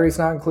 Yeah, Batteries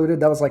Not Included.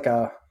 That was like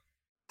a.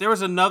 There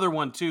was another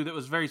one too that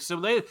was very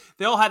similar.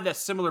 They all had that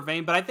similar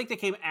vein, but I think they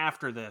came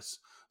after this.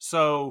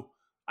 So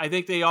I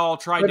think they all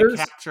tried to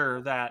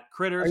capture that.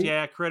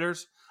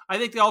 Critters. I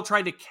think they all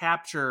tried to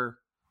capture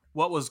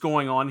what was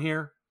going on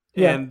here,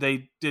 and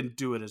they didn't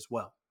do it as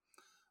well.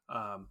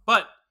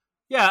 But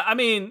yeah, I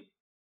mean,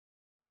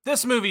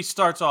 this movie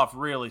starts off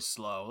really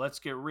slow. Let's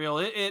get real.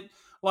 It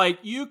like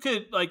you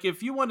could like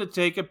if you want to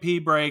take a pee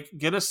break,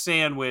 get a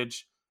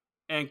sandwich,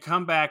 and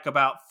come back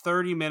about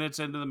 30 minutes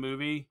into the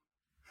movie,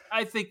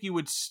 I think you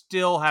would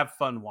still have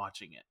fun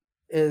watching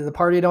it. The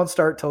party don't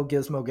start till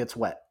Gizmo gets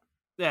wet.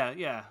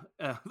 Yeah.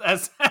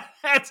 That's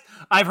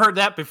I've heard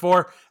that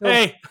before. No,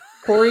 hey,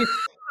 Corey,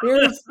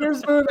 here's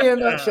the movie in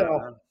a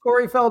nutshell.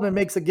 Corey Feldman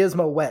makes a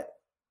Gizmo wet.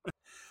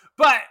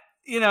 But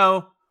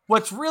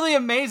what's really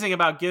amazing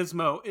about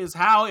Gizmo is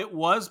how it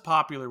was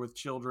popular with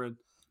children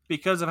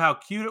because of how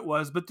cute it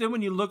was. But then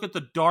when you look at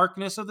the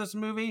darkness of this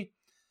movie,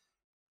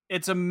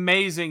 it's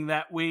amazing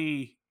that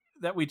we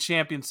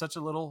champion such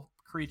a little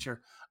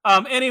creature.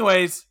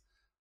 Anyways,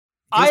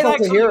 I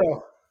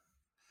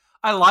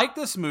like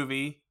this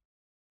movie.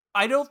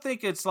 I don't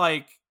think it's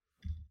like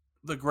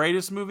the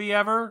greatest movie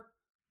ever.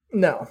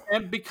 No.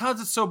 And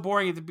because it's so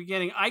boring at the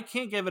beginning, I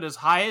can't give it as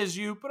high as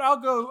you, but I'll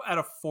go at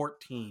a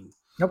 14.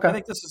 Okay. I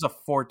think this is a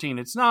 14.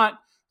 It's not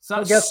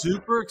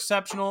super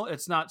exceptional.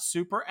 It's not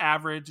super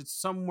average. It's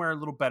somewhere a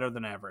little better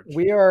than average.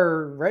 We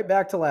are right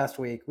back to last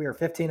week. We are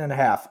 15 and a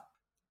half.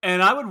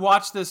 And I would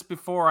watch this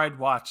before I'd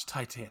watch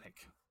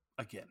Titanic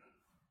again.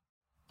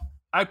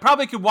 I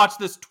probably could watch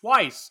this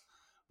twice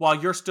while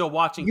you're still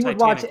watching Titanic.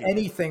 You would watch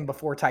anything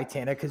before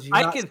Titanic because you're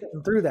not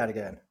sitting through that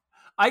again.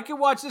 I could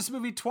watch this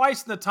movie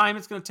twice in the time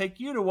it's going to take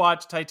you to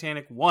watch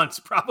Titanic once,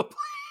 probably.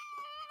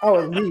 Oh,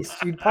 at least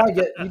you'd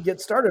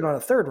get started on a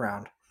third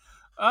round.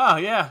 Oh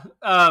yeah.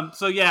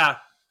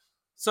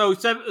 So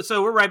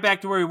we're right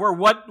back to where we were.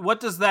 What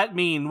does that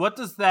mean? What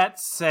does that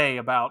say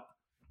about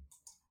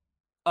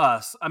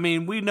us? I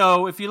mean, we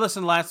know if you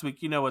listened last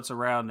week, you know what's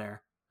around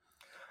there.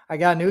 I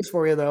got news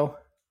for you though.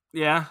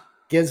 Yeah.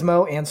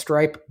 Gizmo and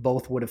Stripe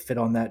both would have fit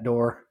on that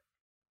door.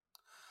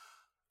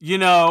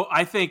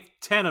 I think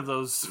 10 of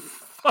those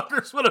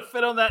fuckers would have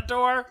fit on that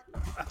door.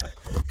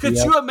 Could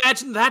you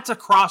imagine? That's a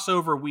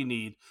crossover we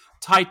need.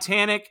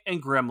 Titanic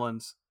and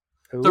Gremlins.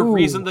 Ooh. The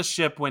reason the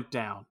ship went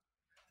down.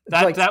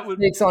 That would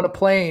snakes on a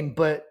plane,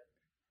 but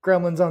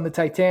Gremlins on the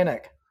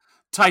Titanic.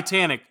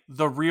 Titanic,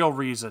 the real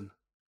reason.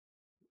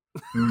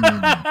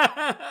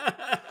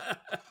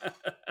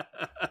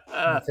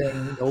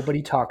 Thing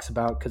nobody talks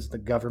about because the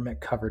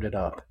government covered it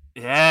up.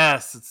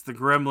 Yes, it's the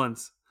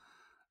Gremlins.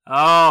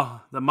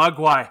 Oh, the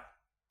Mogwai.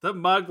 The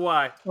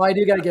Mogwai. Well, I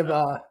do got to give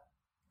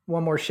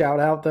one more shout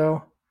out,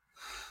 though,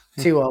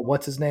 to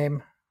what's his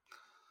name?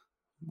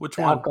 Which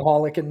the one?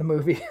 Alcoholic in the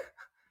movie.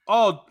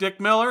 Oh, Dick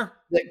Miller?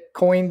 That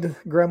coined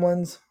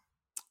Gremlins.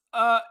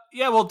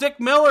 Yeah, well, Dick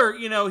Miller,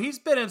 he's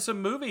been in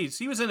some movies.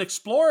 He was in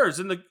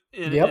Explorers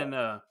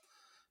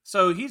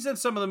so he's in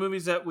some of the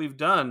movies that we've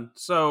done.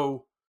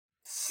 So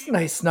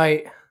Nice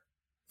night.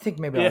 I think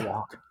maybe I'll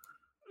walk.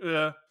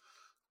 Yeah.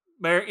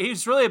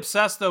 He's really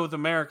obsessed though with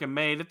American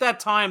Made. At that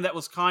time, that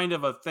was kind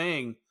of a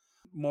thing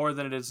more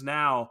than it is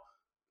now,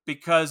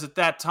 because at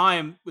that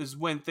time was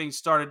when things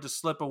started to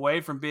slip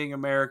away from being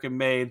American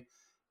Made,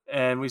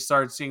 and we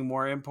started seeing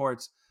more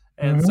imports.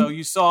 And so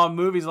you saw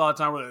movies a lot of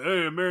time where,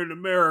 hey, I'm in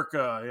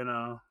America,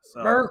 So,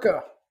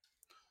 America.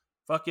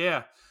 Fuck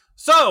yeah.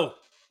 So,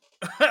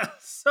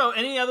 so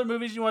any other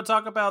movies you want to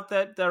talk about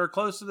that are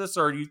close to this,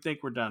 or do you think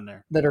we're done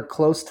there? That are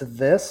close to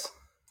this?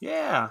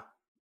 Yeah.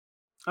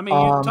 I mean,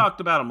 you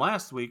talked about them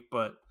last week,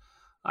 but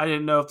I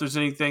didn't know if there's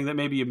anything that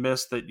maybe you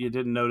missed that you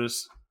didn't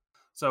notice.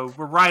 So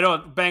we're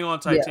bang on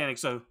Titanic.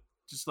 Yeah. So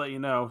just to let you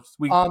know,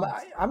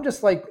 I'm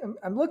just like,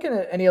 I'm looking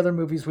at any other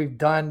movies we've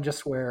done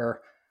just where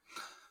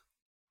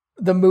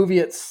the movie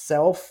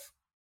itself,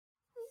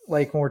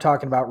 like when we're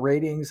talking about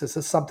ratings, is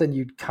this something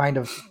you'd kind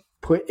of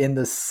put in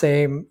the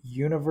same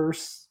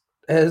universe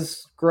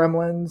as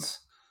Gremlins?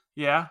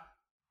 Yeah.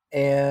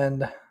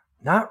 And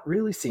not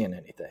really seeing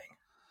anything.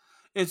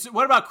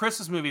 What about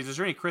Christmas movies? Is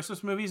there any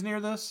Christmas movies near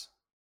this?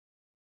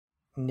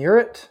 Near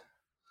it?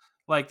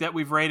 Like that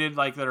we've rated,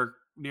 like that are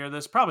near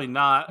this? Probably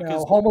not.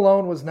 No, Home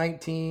Alone was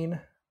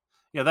 19.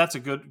 Yeah, that's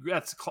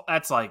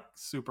like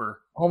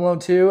super. Home Alone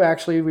 2,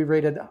 actually, we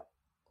rated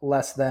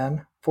less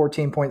than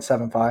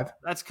 14.75.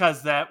 That's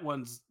because that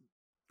one's,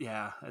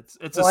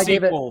 it's a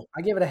sequel.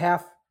 I gave it a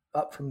half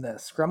up from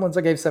this. Gremlins,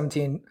 I gave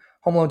 17.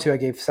 Home Alone 2, I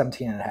gave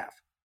 17 and a half.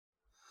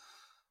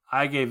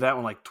 I gave that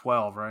one like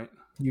 12, right?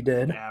 You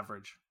did?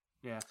 Average.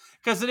 Yeah,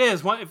 because it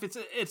is. If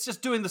it's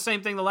just doing the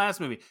same thing the last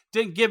movie.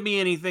 Didn't give me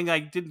anything I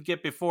didn't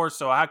get before,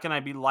 so how can I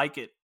be like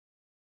it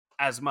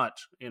as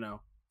much?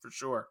 For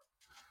sure.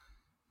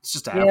 It's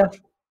just average.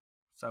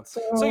 Yeah.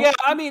 So yeah,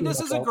 I mean, this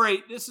is a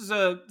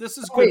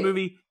good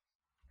movie.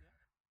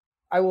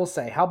 I will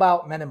say, how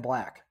about Men in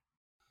Black?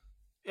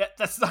 Yeah,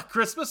 that's not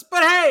Christmas,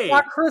 but hey,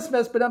 not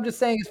Christmas, but I'm just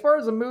saying, as far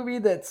as a movie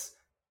that's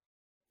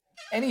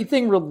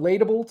anything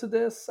relatable to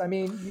this, I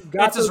mean, you've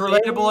got it's as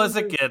relatable as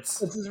it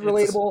gets. It's as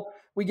relatable.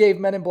 We gave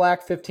Men in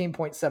Black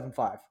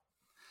 15.75.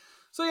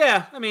 So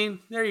yeah, I mean,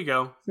 there you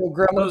go. So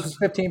Gremlins was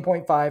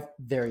 15.5.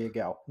 There you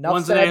go.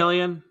 One's an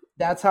alien.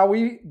 That's our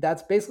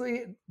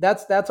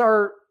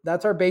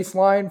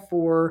baseline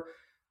for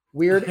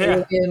weird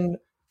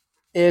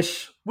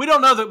alien-ish. We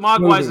don't know that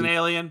Mogwai's an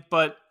alien,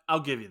 but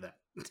I'll give you that.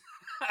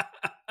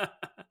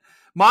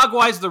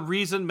 Mogwai's the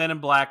reason Men in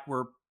Black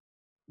were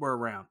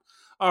around.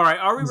 All right,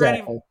 are we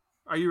ready?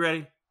 Are you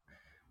ready?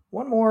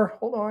 One more.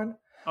 Hold on.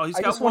 Oh, he's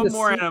got one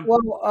more in him.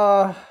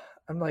 Well,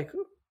 I'm like,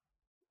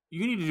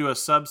 you need to do a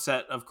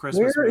subset of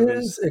Christmas movies. Where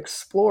is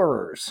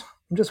Explorers?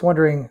 I'm just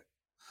wondering.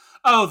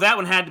 Oh, that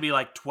one had to be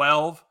like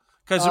 12.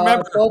 Because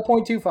remember,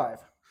 12.25.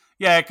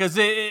 Yeah, because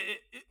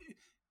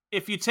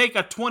if you take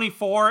a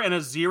 24 and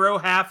a 0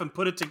 half and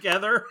put it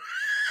together,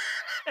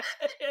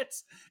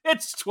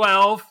 it's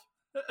 12.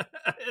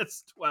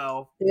 It's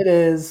 12. It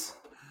is.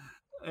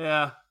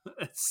 Yeah,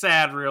 it's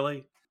sad,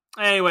 really.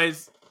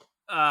 Anyways,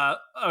 all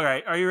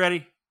right, are you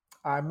ready?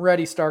 I'm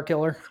ready, Star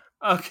Killer.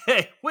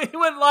 Okay, we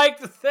would like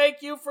to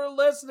thank you for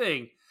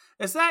listening.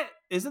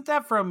 Isn't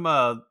that from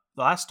The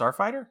Last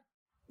Starfighter?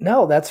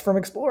 No, that's from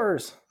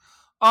Explorers.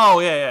 Oh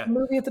yeah. The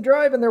movie at the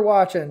drive-in they're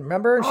watching.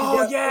 Remember?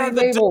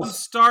 The dumb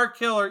Star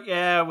Killer.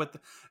 Yeah, with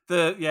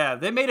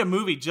they made a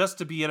movie just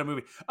to be in a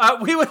movie.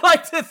 We would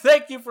like to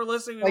thank you for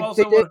listening. Like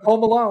they did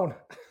Home Alone.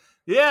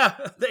 Yeah,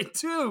 they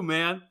do,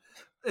 man.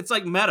 It's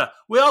like meta.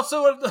 We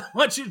also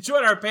want you to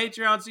join our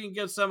Patreon so you can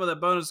get some of the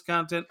bonus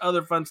content,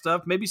 other fun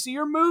stuff. Maybe see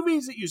your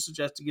movies that you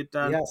suggest to get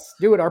done. Yes,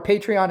 do it. Our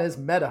Patreon is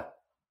meta.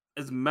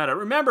 It's meta.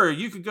 Remember,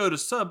 you could go to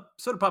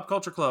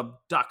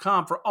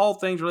sodapopcultureclub.com for all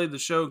things related to the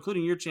show,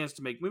 including your chance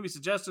to make movie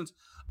suggestions.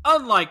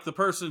 Unlike the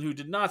person who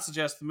did not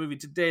suggest the movie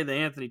today that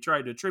Anthony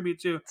tried to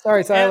attribute to.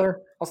 Sorry, Tyler.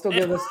 I'll still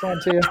give this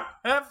one to you.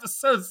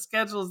 Episode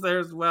schedules there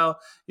as well.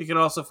 You can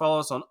also follow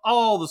us on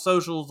all the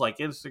socials like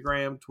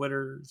Instagram,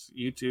 Twitters,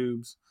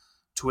 YouTubes,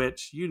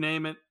 Twitch, you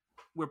name it.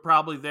 We're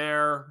probably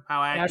there.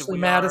 How active Ashley we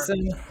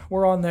Madison,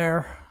 we're on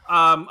there.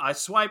 I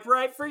swipe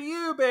right for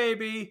you,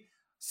 baby.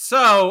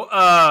 So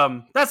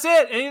that's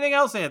it. Anything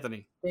else,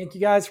 Anthony? Thank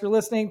you guys for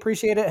listening.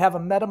 Appreciate it. Have a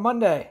Meta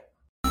Monday.